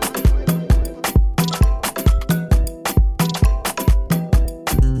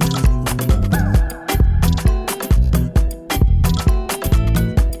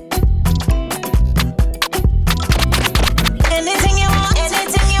 Anything you want,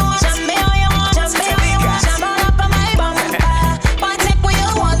 jump me all you want, jump me all you want, jump on up on my bumper. One take what you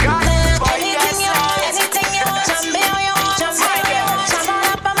want, anything you want, jump me all you want, jump on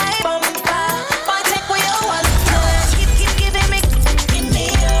up on my bumper. One take what you want, keep giving me, give me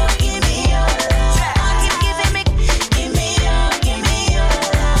your love. Keep giving me, give me your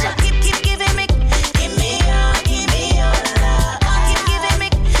love. Keep giving me, give me your love. Keep giving me,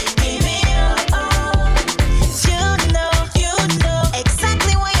 give me your all. You know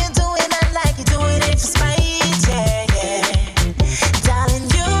exactly what you're doing, and like you're doing it for spite, yeah. Darling,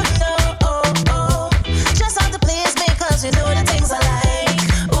 you know, just how to please me, 'cause you know the things I like.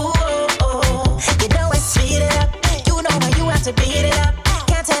 Ooh, you know I speed it up. You know how you have to beat it up.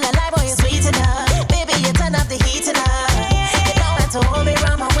 Can't tell a lie, boy, you're sweet enough. Baby, you turn up the heat enough. You know how to hold me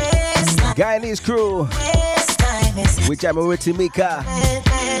around my waist. Guyanese crew. We jamming with Tamika.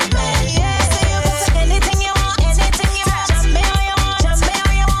 Anything you want, jump me all you want,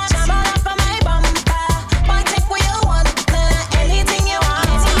 jump on up on my bumper. Boy, take what you want, anything you want,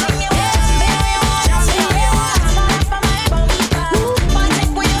 jump me all you want, jump on up on my bumper. Boy,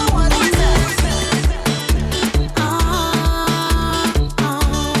 take what you want.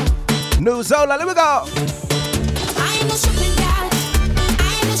 New Zola, let me go. I ain't no stupid gal,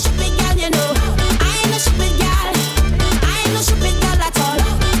 you know. I ain't no stupid gal, at all.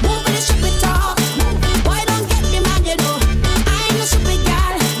 Move with the stupid talk. Boy, don't get me mad, you know. I ain't no stupid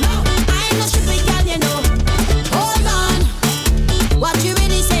gal, you know. Hold on, what you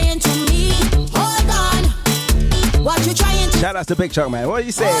really saying to me? Hold on, what you trying to? Shout out to Big Chuck, man. What are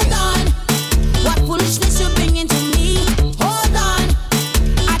you saying? Hold on, what foolishness you bringing to me? Hold on,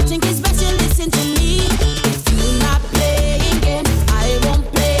 I think it's best you listen to me. If you're not playing games, I won't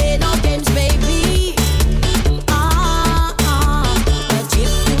play no games, baby. But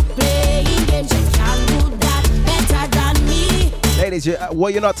if you're playing games, you can do that better than me. Ladies,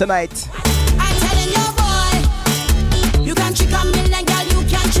 what you not tonight? I'm telling you, boy, you can trick a million girl, you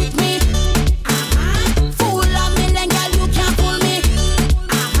can trick me. Fool a million girl, you can fool me.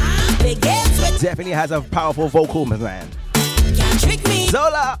 The games with Definitely has a powerful vocal, man. can trick me.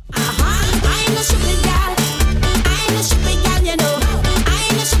 Zola. I ain't no stupid gal, you know. I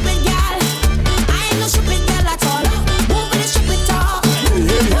ain't no stupid gal, at all. Move with the stupid talk.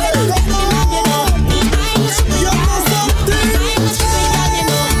 Boy, don't get me mad, you know. I ain't no stupid gal, you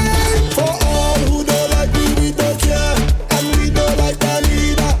know. For all who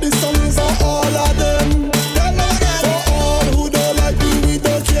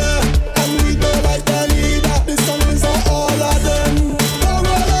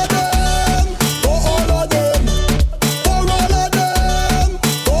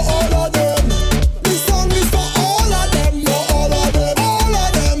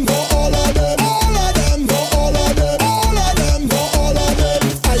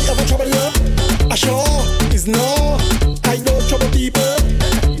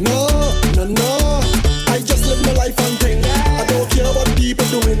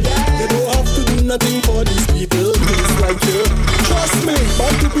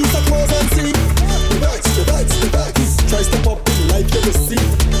seat.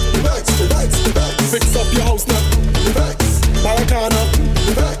 The Vex. Fix up your house now. The Vex. Maracana.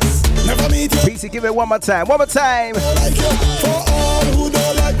 The Vex. Never meet you. PC, give it one more time. One more time. Like you. For all who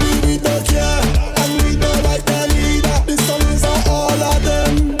don't like me, we don't care. And we don't like the leader. The song is for all of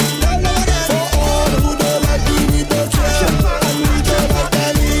them. For all who don't like me, we don't care. And we don't like the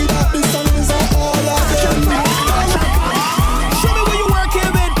leader. The song is for all of them. Show me where you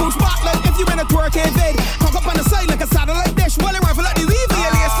working with. Push back like if you in a twerking vid. Cock up on the side like a satellite dish. While it rifle like the weave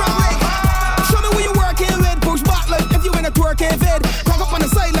alias from leg. Show me where you working with. Push back like if you in a twerking vid. Cock up on the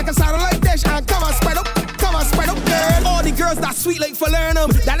side like a satellite dish. And come on, spread up, girl. All the girls that sweet like for learn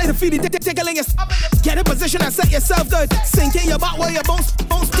them. That little feedy tickling is up. Get in position and set yourself good. Sink in your butt while your bones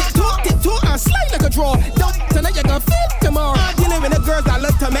tip-toe and slide like a draw. Don't tonight you're gonna feel tomorrow. You live in the girls that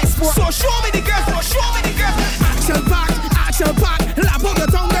love to make sport. So show me the girls. Action pack. Lap up your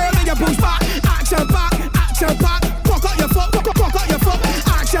tongue, girl, and you push back. Action pack. Cock out your foot.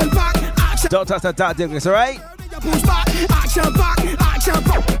 Action pack. Don't touch that dot, Douglas, alright? Push back. Action pack.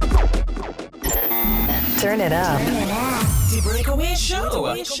 Turn it up. The Breakaway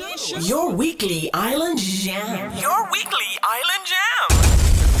Show. Your weekly island jam.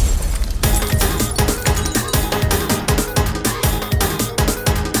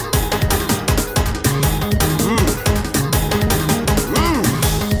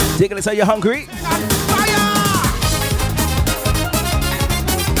 Douglas, are you hungry?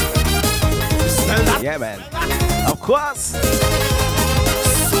 Yeah, man. Of course.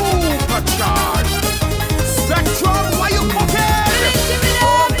 Supercharged. Spectrum, why you cooking?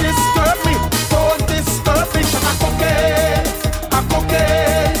 Don't disturb me. I'm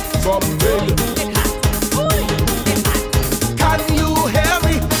cooking. Something. Can you hear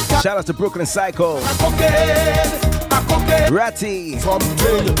me? Shout out to Brooklyn Psycho. I'm cooking. Ratty.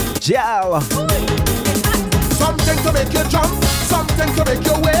 Something. Jal. Something to make you jump. Something to make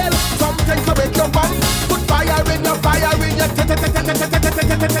you wail. Something to make you bump. Put fire in your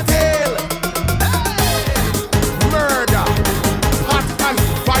tail. Murder. Hot and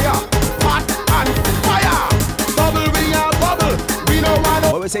fire. Bubble, we are bubble. We know one.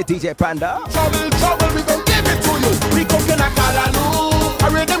 What we say, DJ Panda? Trouble, we gon' give it to you. We cooking a callaloo, a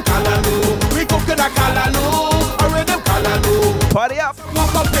rhythm callaloo. We cooking a callaloo, a rhythm callaloo. Party up.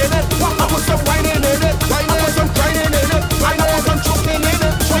 Walk up in it, walk up with some whining in it. I know some grinding in it, I know some choking in it.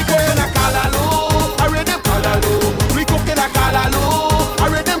 We cooking a callaloo, a rhythm callaloo. We cooking a callaloo, a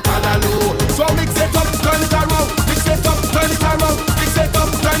rhythm callaloo. So mix it up, turn it around. Mix it up, turn it around. Mix it up,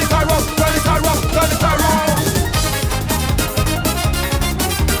 turn it around. Turn it around, turn it around.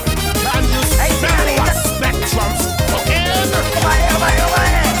 Can you smell what Spectrum's cooking?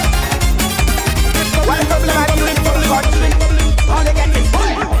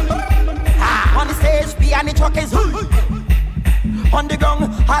 On the stage, behind the truck is on the ground,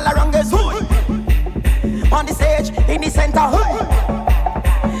 all around is on the stage, in the center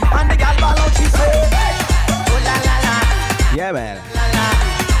and the gal ball out, she say, ooh la la la. Yeah, man.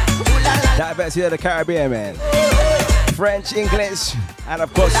 That best here, the Caribbean, man. French, English, and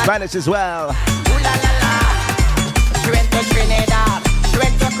of course Spanish as well. Ooh la la la. She went to Trinidad, she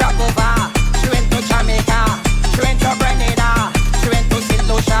went to Cracovia, she went to Jamaica, she went to Grenada, she went to St.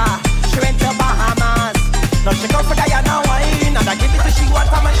 Lucia, she went to Bahamas. Now she come for Guyana wine, and I give it to she one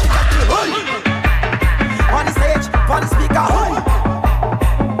time and she got you. On the stage, on the speaker,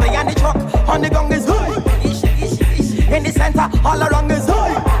 behind the truck, on the gong is in the center, all around is girl,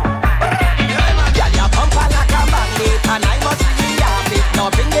 you pump like a magnet, and I must be happy.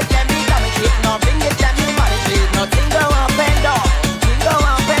 Now bring it, let me damage it. Now bring it, let me manage it. Now tingle up and down,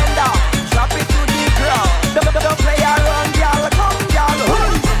 drop it to the ground. Don't play around, y'all, come, y'all.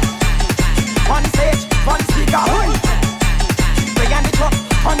 On the stage, on the speaker, behind the truck,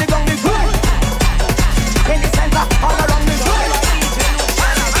 on the gong is in the center, all around is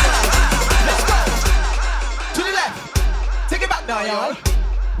Let's go to the left, take it back now, y'all.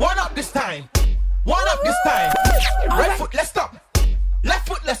 One up this time. Right foot, let's stomp. Left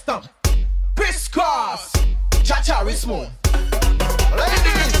foot, let's stomp. Crisscross. Cha-cha, we smooth.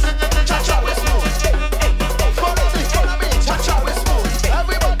 Ladies, cha-cha, we smooth. Follow me, cha-cha, we smooth.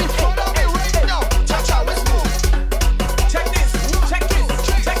 Everybody follow me right now. Cha-cha, we smooth. Check this.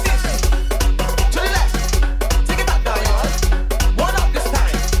 To the left. Take it back now, y'all. One up this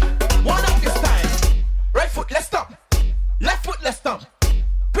time. Right foot, let's stomp. Left foot, let's stomp.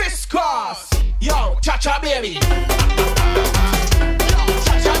 Crisscross. Yo, cha-cha, baby.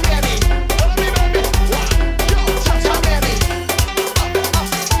 Cha-cha, baby. Cha-cha, baby.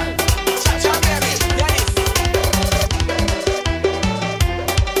 Cha-cha,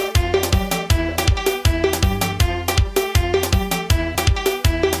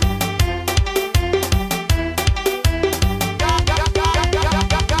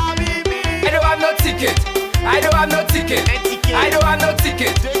 ticket. I don't want no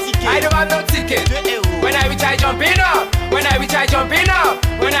ticket. I don't want no ticket. When I reach, I jump in up. When I reach, I jump in up.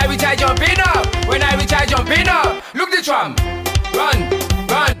 When I reach, I jump in up. When I reach, I jump in up. Look the tram. Run,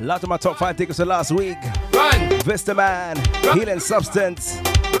 run. A lot of my top 5 tickets for last week. Run. Vista Man, Healing Substance,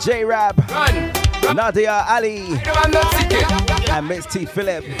 J-Rab, Nadia Ali, and Miss T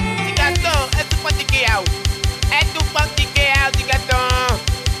Philip.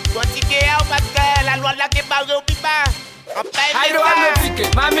 I don't have no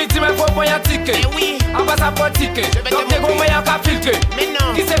ticket. Mamie, tu me faut pour un ticket. Oui. En passant pour ticket. Donc, t'es gros moyen qu'à filtrer. Mais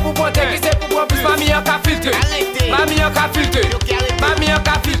non. Qui c'est pour porter? Qui c'est pour prendre plus? Mamie, en qu'à filtrer. Arrêtez. Mamie, en qu'à filtrer. Mamie, en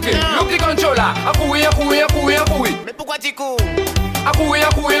qu'à filtrer. Look the controller. À courir, à courir, à courir, à courir. Mais pourquoi tu cours? À courir,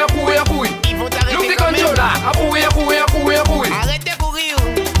 à courir, à courir, à courir. Ils vont t'arrêter. Look the controller. À courir, à courir, à courir, à courir. Arrêtez de courir.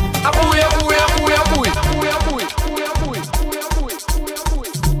 À courir, à courir, à courir, à courir. À courir, à courir.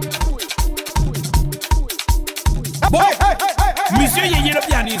 Boy, Monsieur Yeye le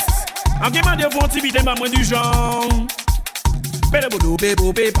pianiste, en demandant de vont maman du genre. Pelebodo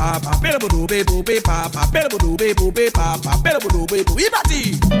bebo be papa, pelebodo bebo be papa, pelebodo bebo be papa, pelebodo bebo. Il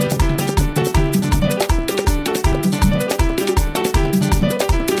parti.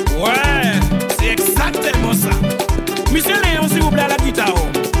 Ouais, c'est exactement ça. Monsieur Léon, s'il vous plaît, à la guitare.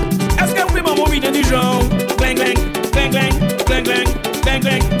 Est-ce que vous pouvez m'envoyer du genre? Bang bang, bang bang, bang bang, bang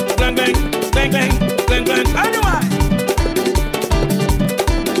bang, bang bang, bang bang, bang bang. Allez,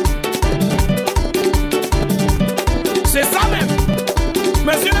 c'est ça même.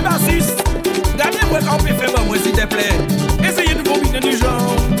 Monsieur le bassiste, regardez-moi quand on peut faire moi s'il te plaît. Essayez de combiner du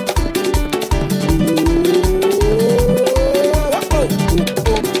genre.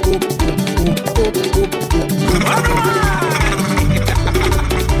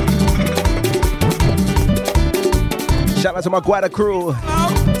 Shout out to my Guada crew.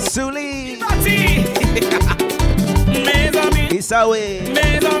 Suli. Isawe.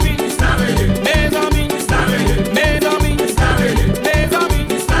 Mes amis.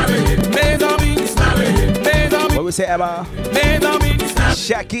 What we say, Emma?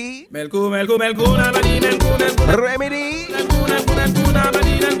 Shaki. Remedy.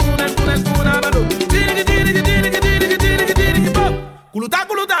 Kuluta.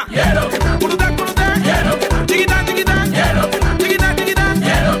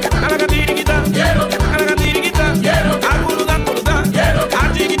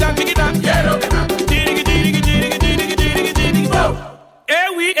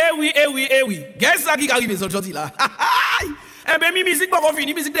 Eh oui. Qu'est-ce ça qui arrive aujourd'hui là? Eh ben, mi musique pas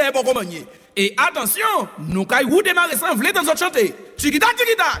fini, musique derrière pas commencer. Et attention, nous caille où démarrer sans vler dans notre chanter. Chiquita.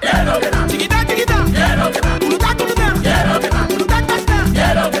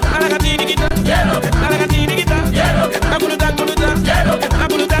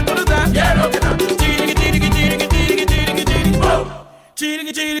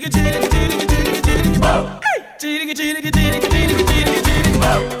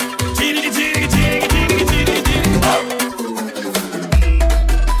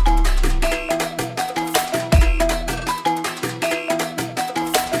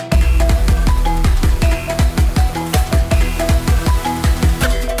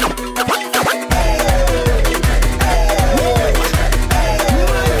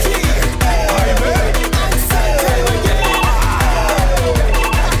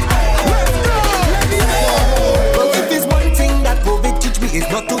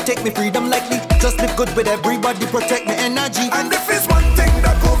 Take me freedom lightly, just live good with everybody, protect my energy. And if it's one thing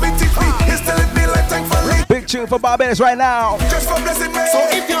that COVID teach me, is to live me life thankfully. Big tune for Barbados right now. Just for blessing me. So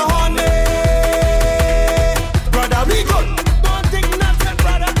if you're horny, brother, we good. Don't think nothing,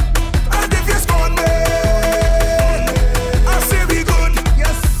 brother. And if you're scorn me, I say we good.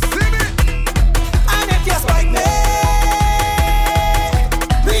 Yes, see me. And if you spite me,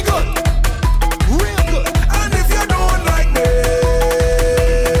 we good. Real good. And if you don't like me,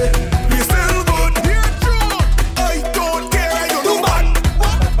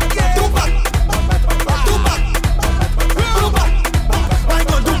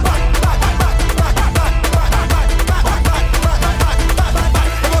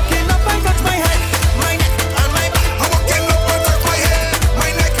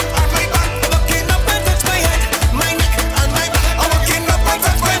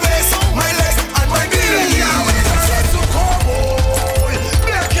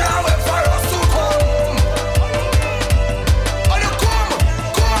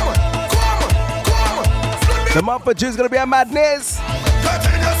 The month of June is gonna be a madness. Get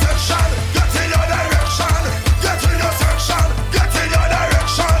in your section, get in your direction. Get in your section, get in your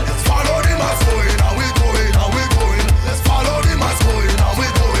direction. Let's follow the mass going, and we going. Let's follow the mass going, and we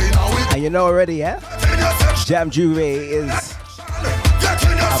going. And you know already, yeah? Get in Jam Juve is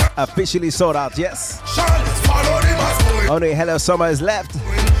officially sold out, yes. Only Hello Summer is left.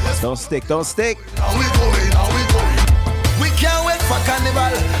 Don't stick. We can't wait for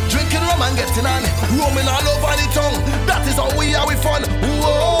carnival, drinking rum and getting on, roaming all over the tongue. That is how we are with fun. Ooh,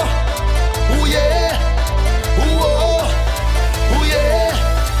 ooh yeah, ooh, ooh yeah.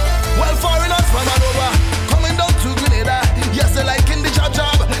 Well, foreigners from all over, coming down to Grenada. Yes, they like in the job.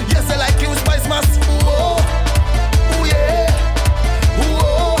 Yes, they like in Spice Mass. Ooh, ooh yeah,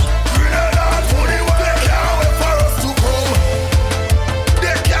 ooh. Grenada and 21, they can't wait for us to come.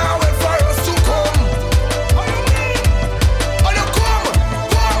 They can't wait for us to come.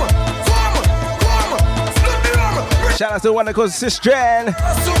 Shout out to the one that goes Sistren.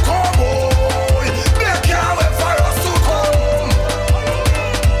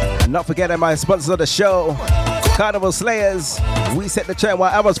 And not forgetting my sponsors of the show, Carnival Slayers. We set the trend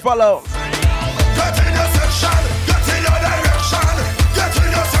while others follow. Get in your section, get in your direction. Get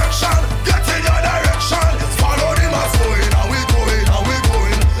in your section, get in your direction. Let's follow the mass going, how we going, how we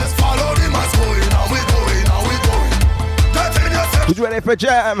going. Let's follow the mass going, how we going, how we going. Get in your section. Who's ready for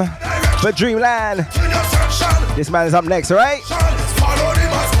jam? For Dreamland? This man is up next, alright? Let's follow the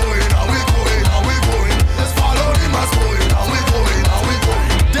mass going, how we going, how we going. Let's follow the mass going, how we going, how we going.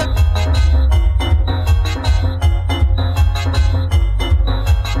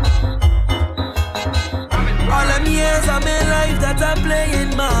 All them years of my life that I'm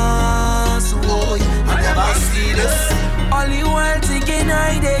playing mass, boy, I never see this. All the world thinking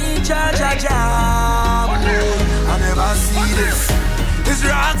I they in charge of jam, boy, I never see this. It's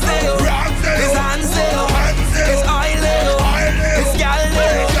Roxdale, it's Hansdale, it's Oileo, it's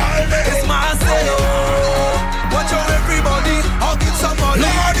Galdeo, it's Marcelo. Watch out everybody, I'll get somebody.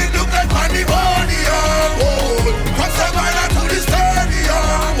 Lord, it look like money, oh. From Savannah to the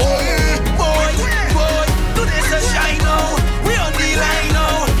stadium, boy, do this a shine now. We on the line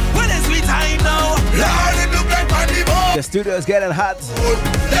now. When is we time now? Lord, it look like money, boy. The studio's getting hot.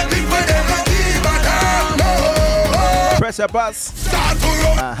 Let me put them on the Pressure bus. Start to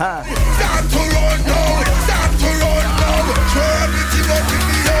run. Uh-huh. Start to run now. Start to run now. Throw everything up in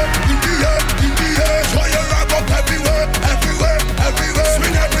the air, in the air, in the air. Throw your rag up everywhere, everywhere, everywhere.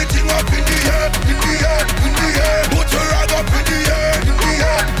 Swing everything up in the air, in the air, in the air. Put your rag up in the air, in the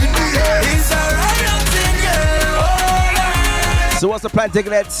air, in the air. It's a riot in here. So what's the plan,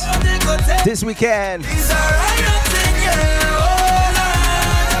 Tiglets? This weekend. It's a riot in here.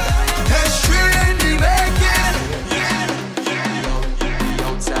 History in the making.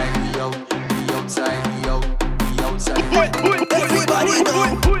 Everybody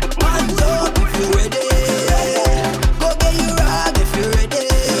know, hands up if you ready. Go get your rag if you ready.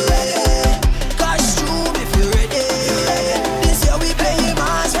 Costume if you ready. This year we play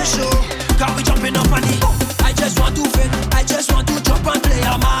mass for sure. Can we jumping up on it? I just want to fit. I just want to jump and play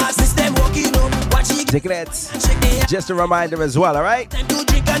a mass. This them walking up, watching. Tiglets. Just a reminder as well, alright? Time to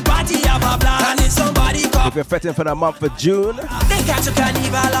drink and party, have a blast. And if somebody come, if you're fitting for the month of June, they catch a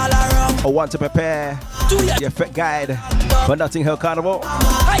carnival all around. or want to prepare your fit guide for Notting Hill Carnival,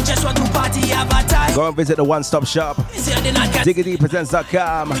 I just want to party, have a time. go and visit the one-stop shop,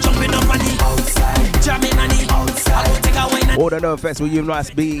 DiggityPresents.com. Jumping up on the outside, jamming on the outside. Take a wine Order No Fest with you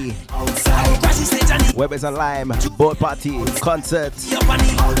must be. Grassy stage on the Webbers and Lime, boat party, concerts. up on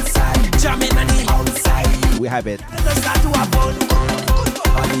the outside, jamming on the outside. We have it. Let's start to have fun on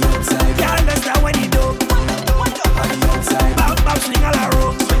the outside. Can't understand when you do on the outside. Bob swing all a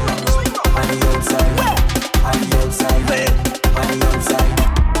rope on the outside. On the outside. On the outside.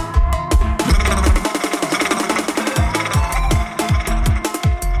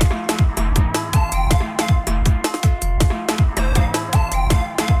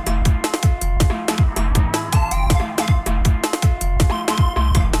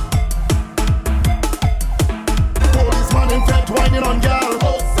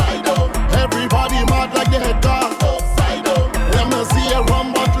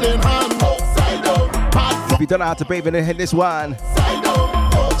 If you don't know how to bathe in this one,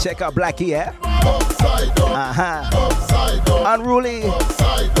 check out Blackie, yeah? Unruly.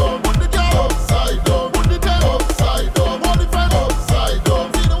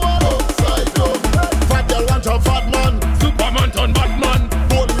 Fat girl want a fat man. Superman turn Batman.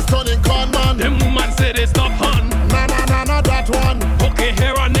 Police turning con man. Them woman say they stop hun. Nah, that one. Okay,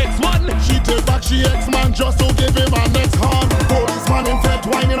 here our next one. She take back she ex-man just to give him a next horn. Policeman in fed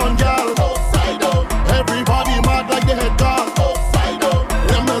whining on girl. Everybody mad like they head dog.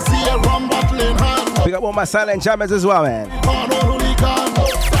 Let me see a rum bottle in hand. Pick up all my silent jammers as well, man.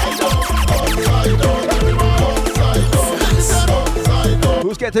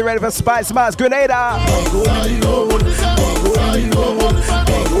 Who's getting getting ready for Spice Mars Grenada.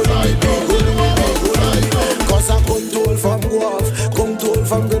 Cause I control from Guelph, control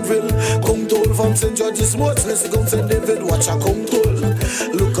from Grenville, control from St. George's Woods. Let's go St. David, watch I control.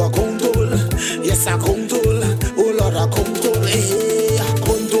 Look I control, yes I control. Oh Lord I control, hey.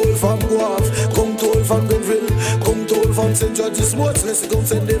 Control from Guelph, control from Grenville, control from St. George's Woods. Let's go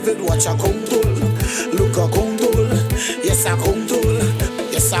St. David, watch I control. Look I control, yes I control.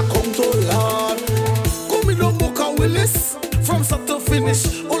 Yes I control, Lord. Come in no book and Willis. From start to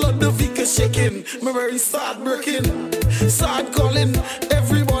finish, all of the vehicle shaking. Memory start breaking, start calling.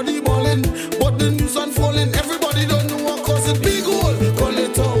 Everybody balling, but the news unfolding. Everybody don't know what cause it big hole. Call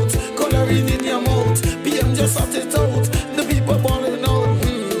it out, coloring in your mouth. PM just sort it out. The people balling out,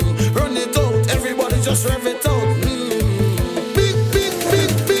 run it out. Everybody just rev it out. Big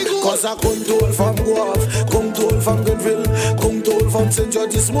hole. Cause I control from Guelph, control from Grenville, control from St.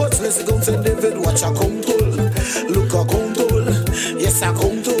 George's Woods. Let's go St. David, watch I control. Look I control, yes I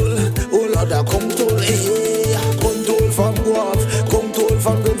control. Oh Lord I control, hey. Control from Guelph, control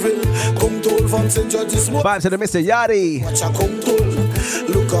from Grenville, control from St. George's Woods. Vibes to the Mr. Yachty. Watch I control,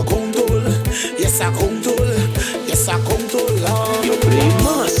 look I control. Yes I control, yes I control, Lord. You play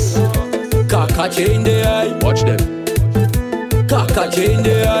mass. Kaka in the eye. Watch them. Kaka in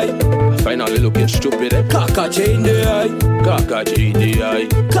the eye. Finally looking stupid, eh? Kaka in the eye. Kaka in the eye.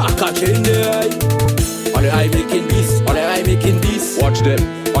 Kaka in the eye. All the eye making beats. All the eye making beats. Watch them.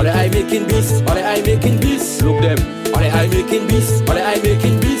 All the eye making beats. All the eye making beats. Look them. All the eye making beats. All the eye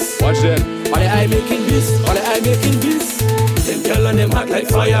making beats. Watch them. All the eye making beats. All the eye making beats. Them girl and them act like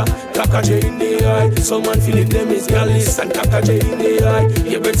fire. Kaka in the eye. Someone feeling them is gallus and Kaka in the eye.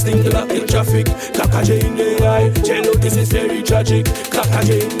 Your birds think to lock in traffic. Kaka in the eye. Jello, this is very tragic. Kaka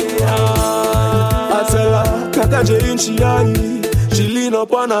in the eye. I tell her, Kaka in she eye. She lean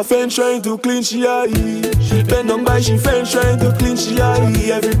up on her fence trying to clean she eye. She bend down by she fence trying to clean she eye.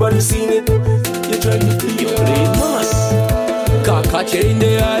 Everybody seen it. You trying to clean your eye. Mass. Kaka in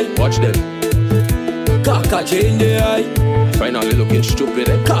the eye. Watch them. Kaka in the eye. Finally looking stupid,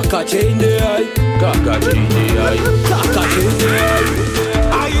 eh? Kaka in the eye. Kaka in the eye. Kaka in the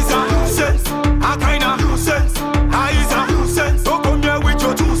eye. Eyes are nuisance. A kind of nuisance. Eyes are nuisance. Don't come here with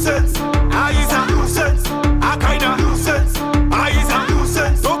your 2 cents. Eyes are nuisance. A kind of nuisance. Eyes are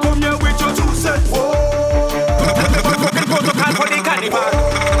nuisance. Don't come here with your 2 cents. Whoa. Protocol for the carnival.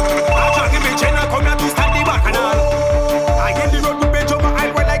 I drag him in China, come here to stand the bacchanal. I hit the road with bench over I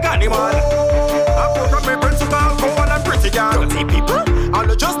ride like animal. I put up my principal, go on and pretty girl. Dirty people, all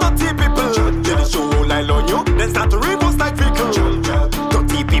the just dirty people. Get the show like on you, then start to reverse like vehicle.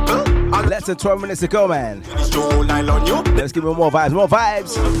 Dirty people. Less than 12 minutes to go, man. Show like on you. Let's give me more vibes, more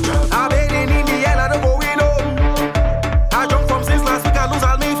vibes. I've been in Indiana, I don't go in home. I jumped from since last week, I lose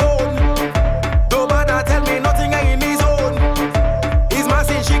all my phone. Don't bother tell me nothing, I in his own. He's my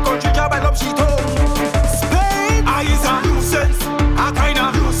sin, she country job, I love she home. Spain, eyes are nuisance, a kind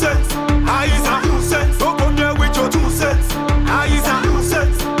of nuisance. Eyes are nuisance, don't come here with your 2 cents. Eyes are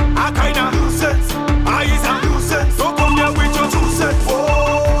nuisance, a kind of nuisance. Eyes are nuisance, don't come here with your 2 cents.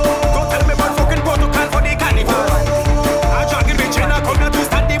 Don't tell me about fucking protocol for the carnival. I drag him in China, come here to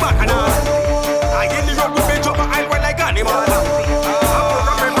stand the bacchanal. I hit the road with me, jump I ride like animal.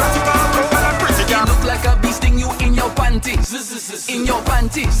 You look like a bee sting you in your panties. In your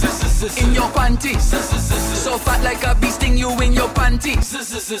panties. In your panties. So fat like a bee sting you in your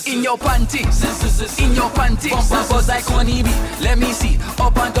panties. In your panties. In your panties. Bumper buzz like honeybee. Let me see.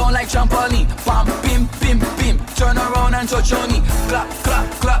 Up and down like trampoline. Pam, pim, pim, pim. Turn around and touch on me. Clap,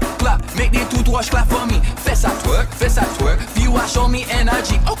 clap, clap, clap. Make the toothwash clap for me. Fess at work, fess at work. Viewer show me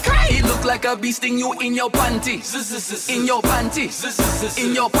energy. Okay. It look like a bee sting you in your panties. In your panties.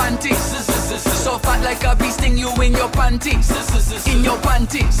 In your panties. So fat like a bee sting you in your panties. In your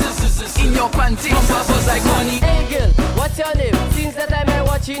panties. In your panties. Bumper buzz like money. Hey girl, what's your name? Since the time I'm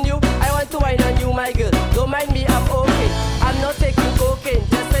watching you, I want to wine on you, my girl. Don't mind me, I'm okay. I'm not taking cocaine.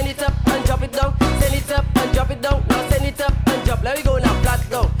 Just send it up and drop it down. Send it up and drop it down. Now send it up and drop. Let me go now. Flat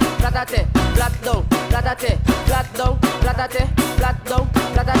down, flatate, flat down, flatate, flat down, flatate, flat down,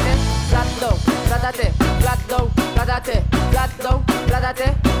 flatate, flat down, flatate, flat down, flatate, flat down,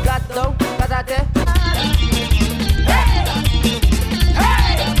 flatate, flat down, flatate.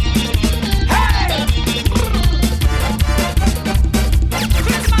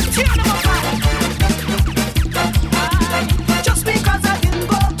 Just because I didn't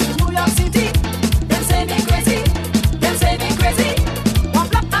go to New York City, them say me crazy, them say me crazy. One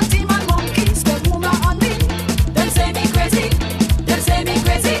black and team and monkeys, they rumor on me. Them say me crazy, them say me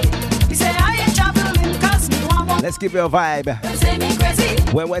crazy. Let's give you a vibe. Them say me crazy.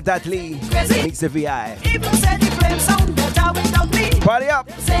 When that Lee Crazy. meets the VI. People say the flame sound better without me. Party up.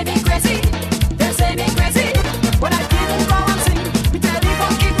 Them say me crazy. Them say me crazy. When I keep go and sing, me tell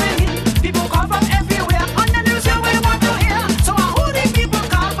people keep ringing. People come from everywhere. On the news you will want to hear. So I who the people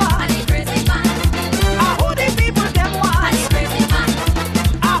call for? I the crazy man. I who the people them want? I the crazy man.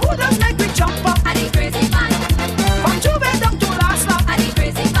 I who just make me jump up? I the crazy man. From Juve down to last love. I the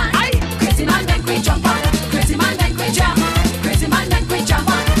crazy man. I crazy man make we jump up. Crazy man make we jump. Crazy man make we jump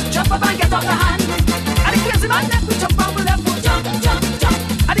up. Jump up and get off the hand. I the crazy man make we jump up with left foot. Jump, jump, jump.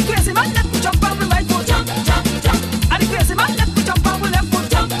 I the crazy man make we jump up with right foot. Jump, jump, jump. I the crazy man make we jump up with left foot.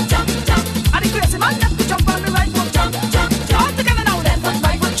 Jump, jump, jump. I the crazy man make we jump up with right foot. Jump, jump, jump. All together now. Left foot,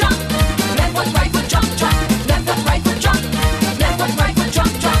 right foot, jump. Left foot, right foot, jump, jump. Left foot, right foot, jump. Left foot, right foot,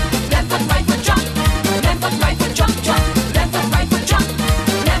 jump, jump. Left foot, right foot, jump. Left foot, right foot, jump, jump. Left foot, right foot, jump.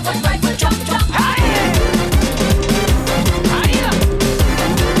 Left foot, right foot, jump, jump.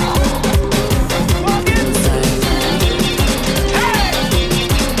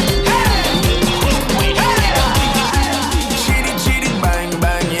 Chitty, bang,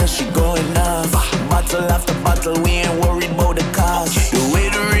 bang, yeah, she going off. Bottle after bottle, we ain't worried about the cost. The way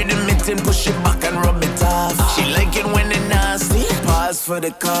the rhythm it in, push it back and rub it off. She like it when it nasty, pause for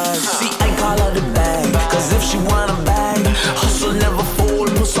the cause. See, I call her the bag, cause if she want a bag, hustle never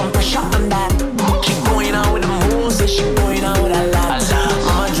fold, put some pressure on that. She going out with the moves, yeah, she going out with a lot.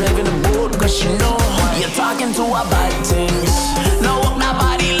 Mama driving the boat, cause she know you're talking to her bad things. Now walk that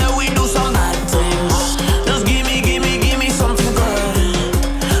body, let we do some bad things. Just give me something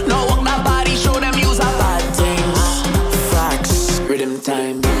good. Now walk that body, show them use her bad things. Facts, rhythm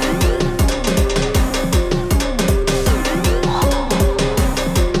time.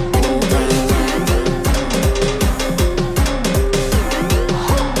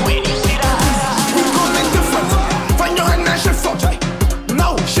 Find your hand and shift up.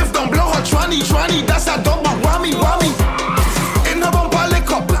 No, shift don't blow her 20, that's a double whammy. In her bumper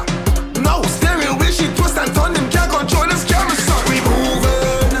lick up. No, steering wheel she twist and turn them can't control this carousel. We moving.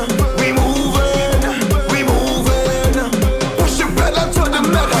 Push it better to the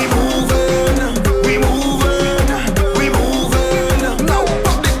middle. We moving. Now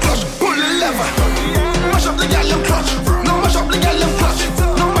pop the clutch, pull the lever. Mash up the gallon clutch. No, mash up the gallon clutch.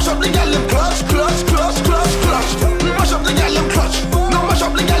 No, mash up the gallon clutch. Mash up the gallon clutch. No, mash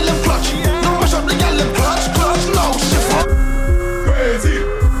up the gallon clutch. No, mash up the gallon clutch. No, shift up. Crazy.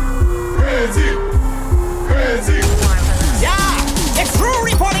 Yeah, it's true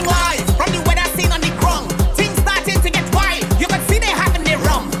reporting live from the weather scene on the ground. Things starting to get wild. You can see they having their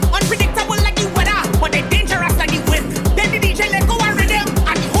rum. Unpredictable like the weather, but they dangerous like the wind. Then the DJ let go and rhythm,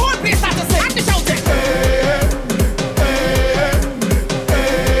 and the whole place start to sing and to shouting.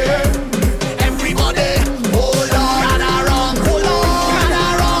 Everybody, hold on, gather round, hold on,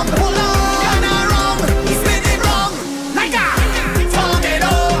 gather round, hold on, gather round. He's spinning wrong like a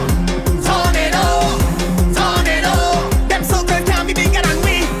tornado. Them circles can be bigger than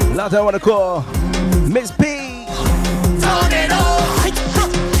we. Loud I want to call Miss P. Tornado.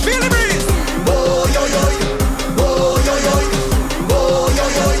 Feel the breeze. Oh yo yo, oh yo yo, oh yo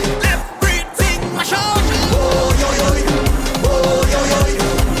yo. Everything mash up. Oh yo yo, oh yo yo,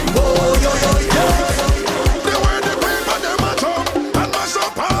 oh yo yo. The way the people them match up and mash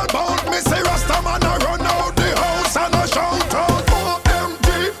up all bout. Me say Rastaman a run out the house and a shout out. OMG,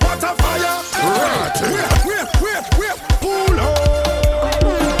 what a fire! Wait, pull up.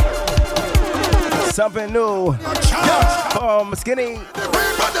 Something new from Skinny.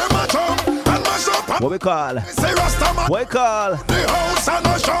 What we call? The house and a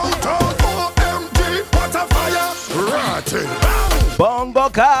shout out. OMG, what a fire! Ratty. Bongo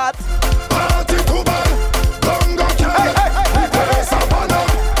Cat. Party too bad. Bongo cat. The place a burn up.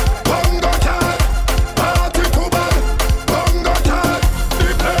 Bongo cat. Party too bad. Bongo cat. The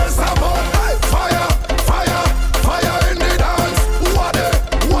place a burn. Fire in the dance. What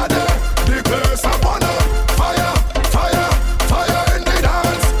the place a burn up. Fire in the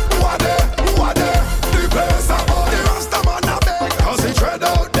dance. What the place a burn. The Rastaman a beg, 'cause he tread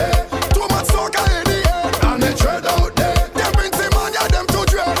out there. Too much soca in the air, and they tread out there. Them Prince man, yeah, them too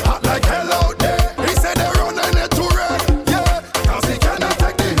dread.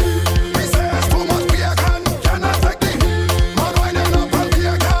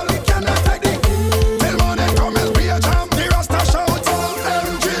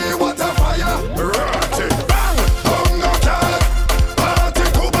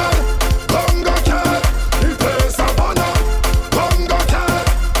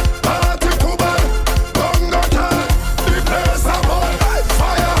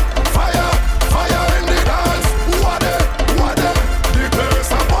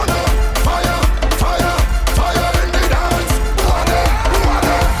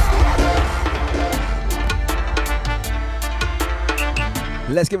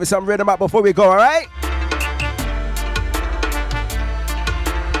 let's give it some rhythm up before we go, all right?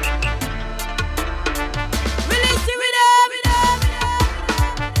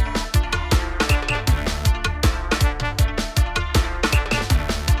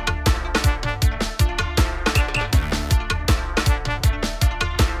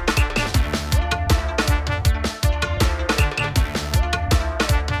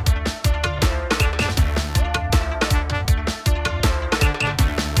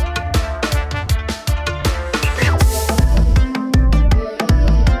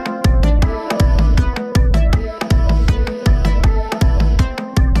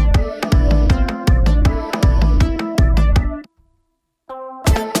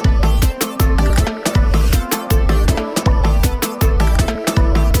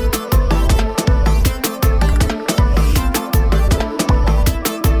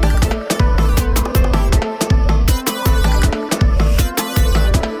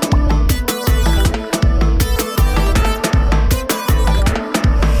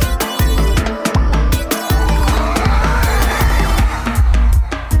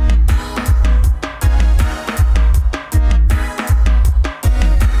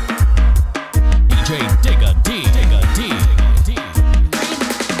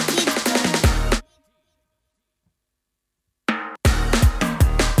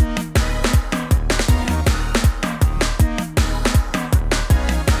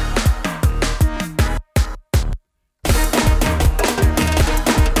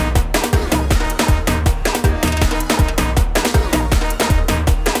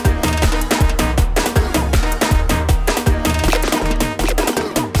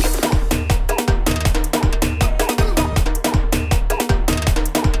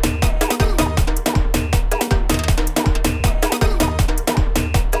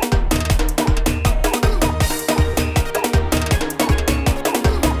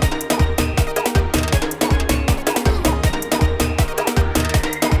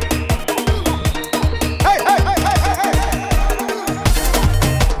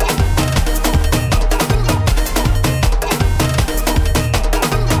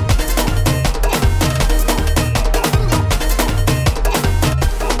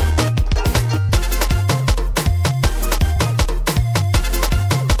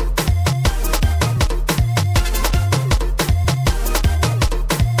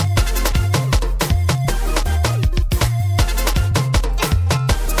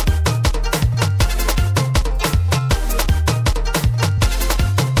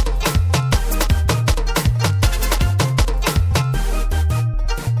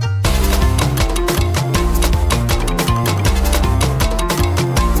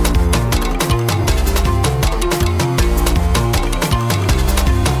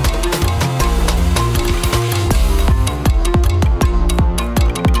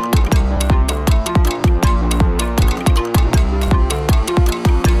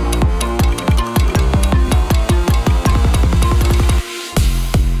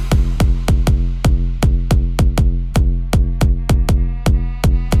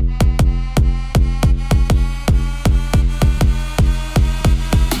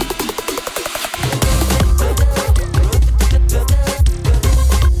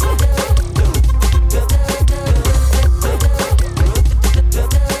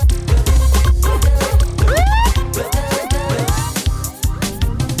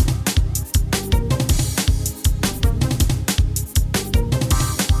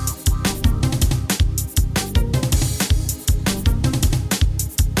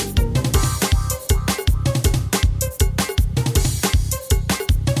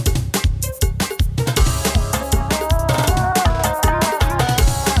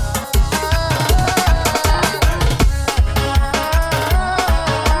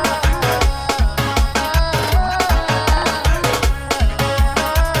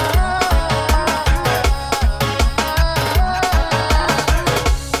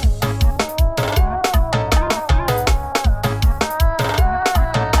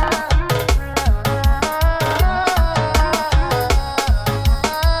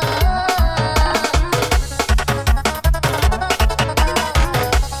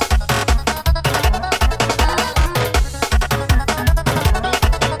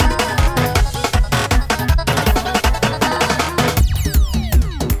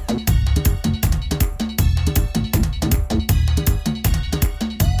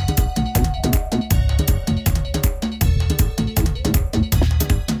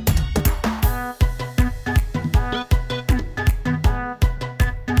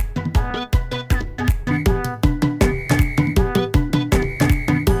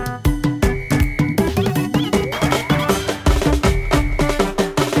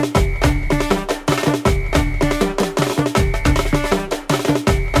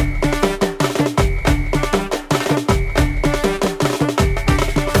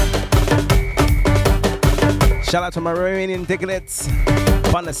 Shout out to my Romanian Diglets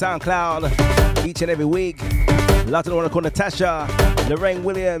on the SoundCloud each and every week. Lots of the one called Natasha, Lorraine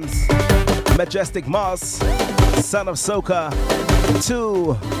Williams, Majestic Moss, Son of Soca,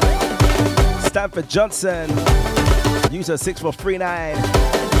 2, Stanford Johnson, user 6439,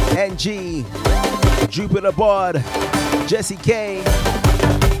 NG, Jupiter Board, Jesse K.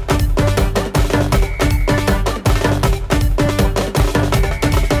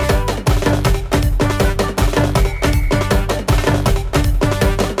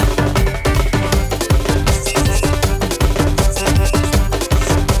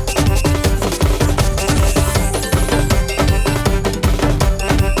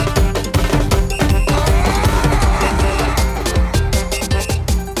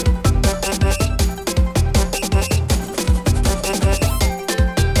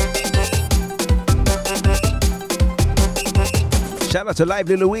 Shout out to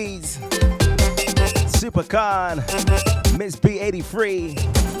Lively Louise, Super Khan, Miss B83,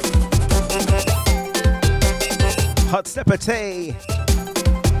 Hot Stepper Tay,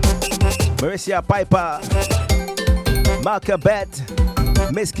 Mauricia Piper, Marka Bet,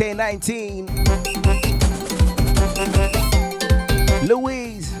 Miss K19,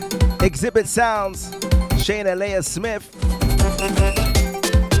 Louise, Exhibit Sounds, Shayna Leah Smith,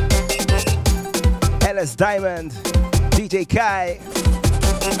 Ellis Diamond, DJ Kai,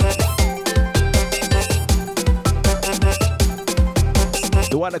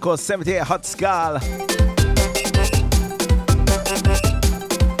 the one that calls 78 Hot Skull,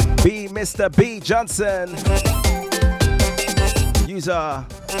 B Mr. B Johnson, user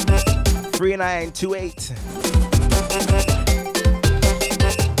 3928.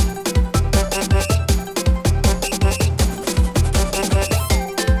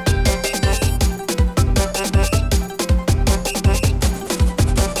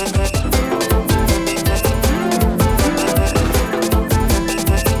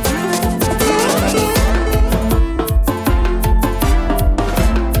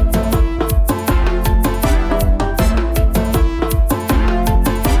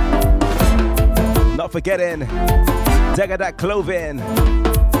 Forgetting Dagadat Clothing,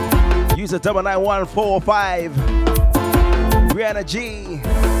 user 991445, Rihanna G,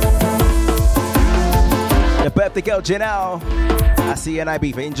 the birthday girl Janelle. I see you,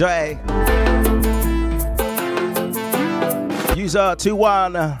 NIB, for enjoy. User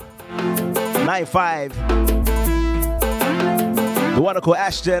 2195, the one called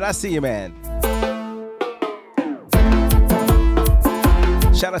Ashton. I see you, man.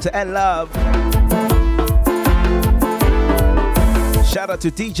 Shout out to N Love. Shout out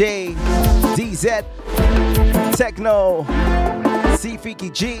to DJ, DZ, Techno, C Fiki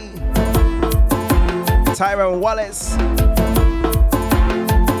G, Tyrone Wallace.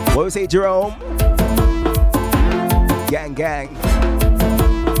 What we say, Jerome? Gang, gang.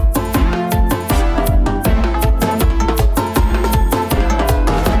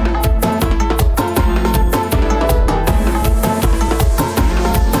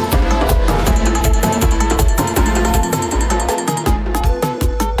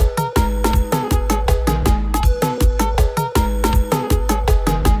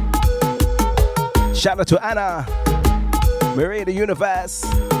 Shout out to Anna, Maria the Universe,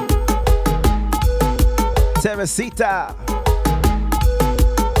 Teresita,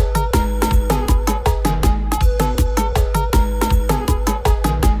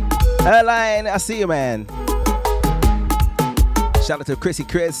 Erline, I see you, man. Shout out to Chrissy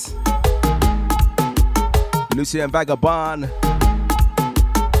Chris, Lucian Vagabond,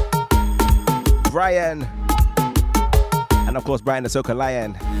 Brian, and of course Brian the Soca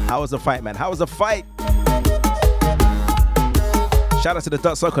Lion. How was the fight, man? How was the fight? Shout out to the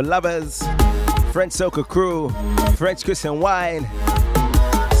Dot Soca lovers, French Soca crew, French Christian wine,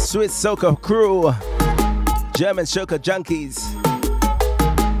 Swiss Soca crew, German Soca junkies,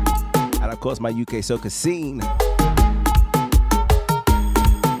 and of course my UK Soca scene.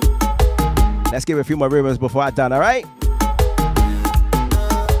 Let's give it a few more rumors before I'm done, all right?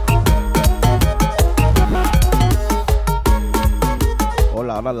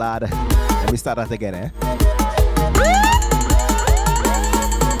 Hola, lad. Let me start that again,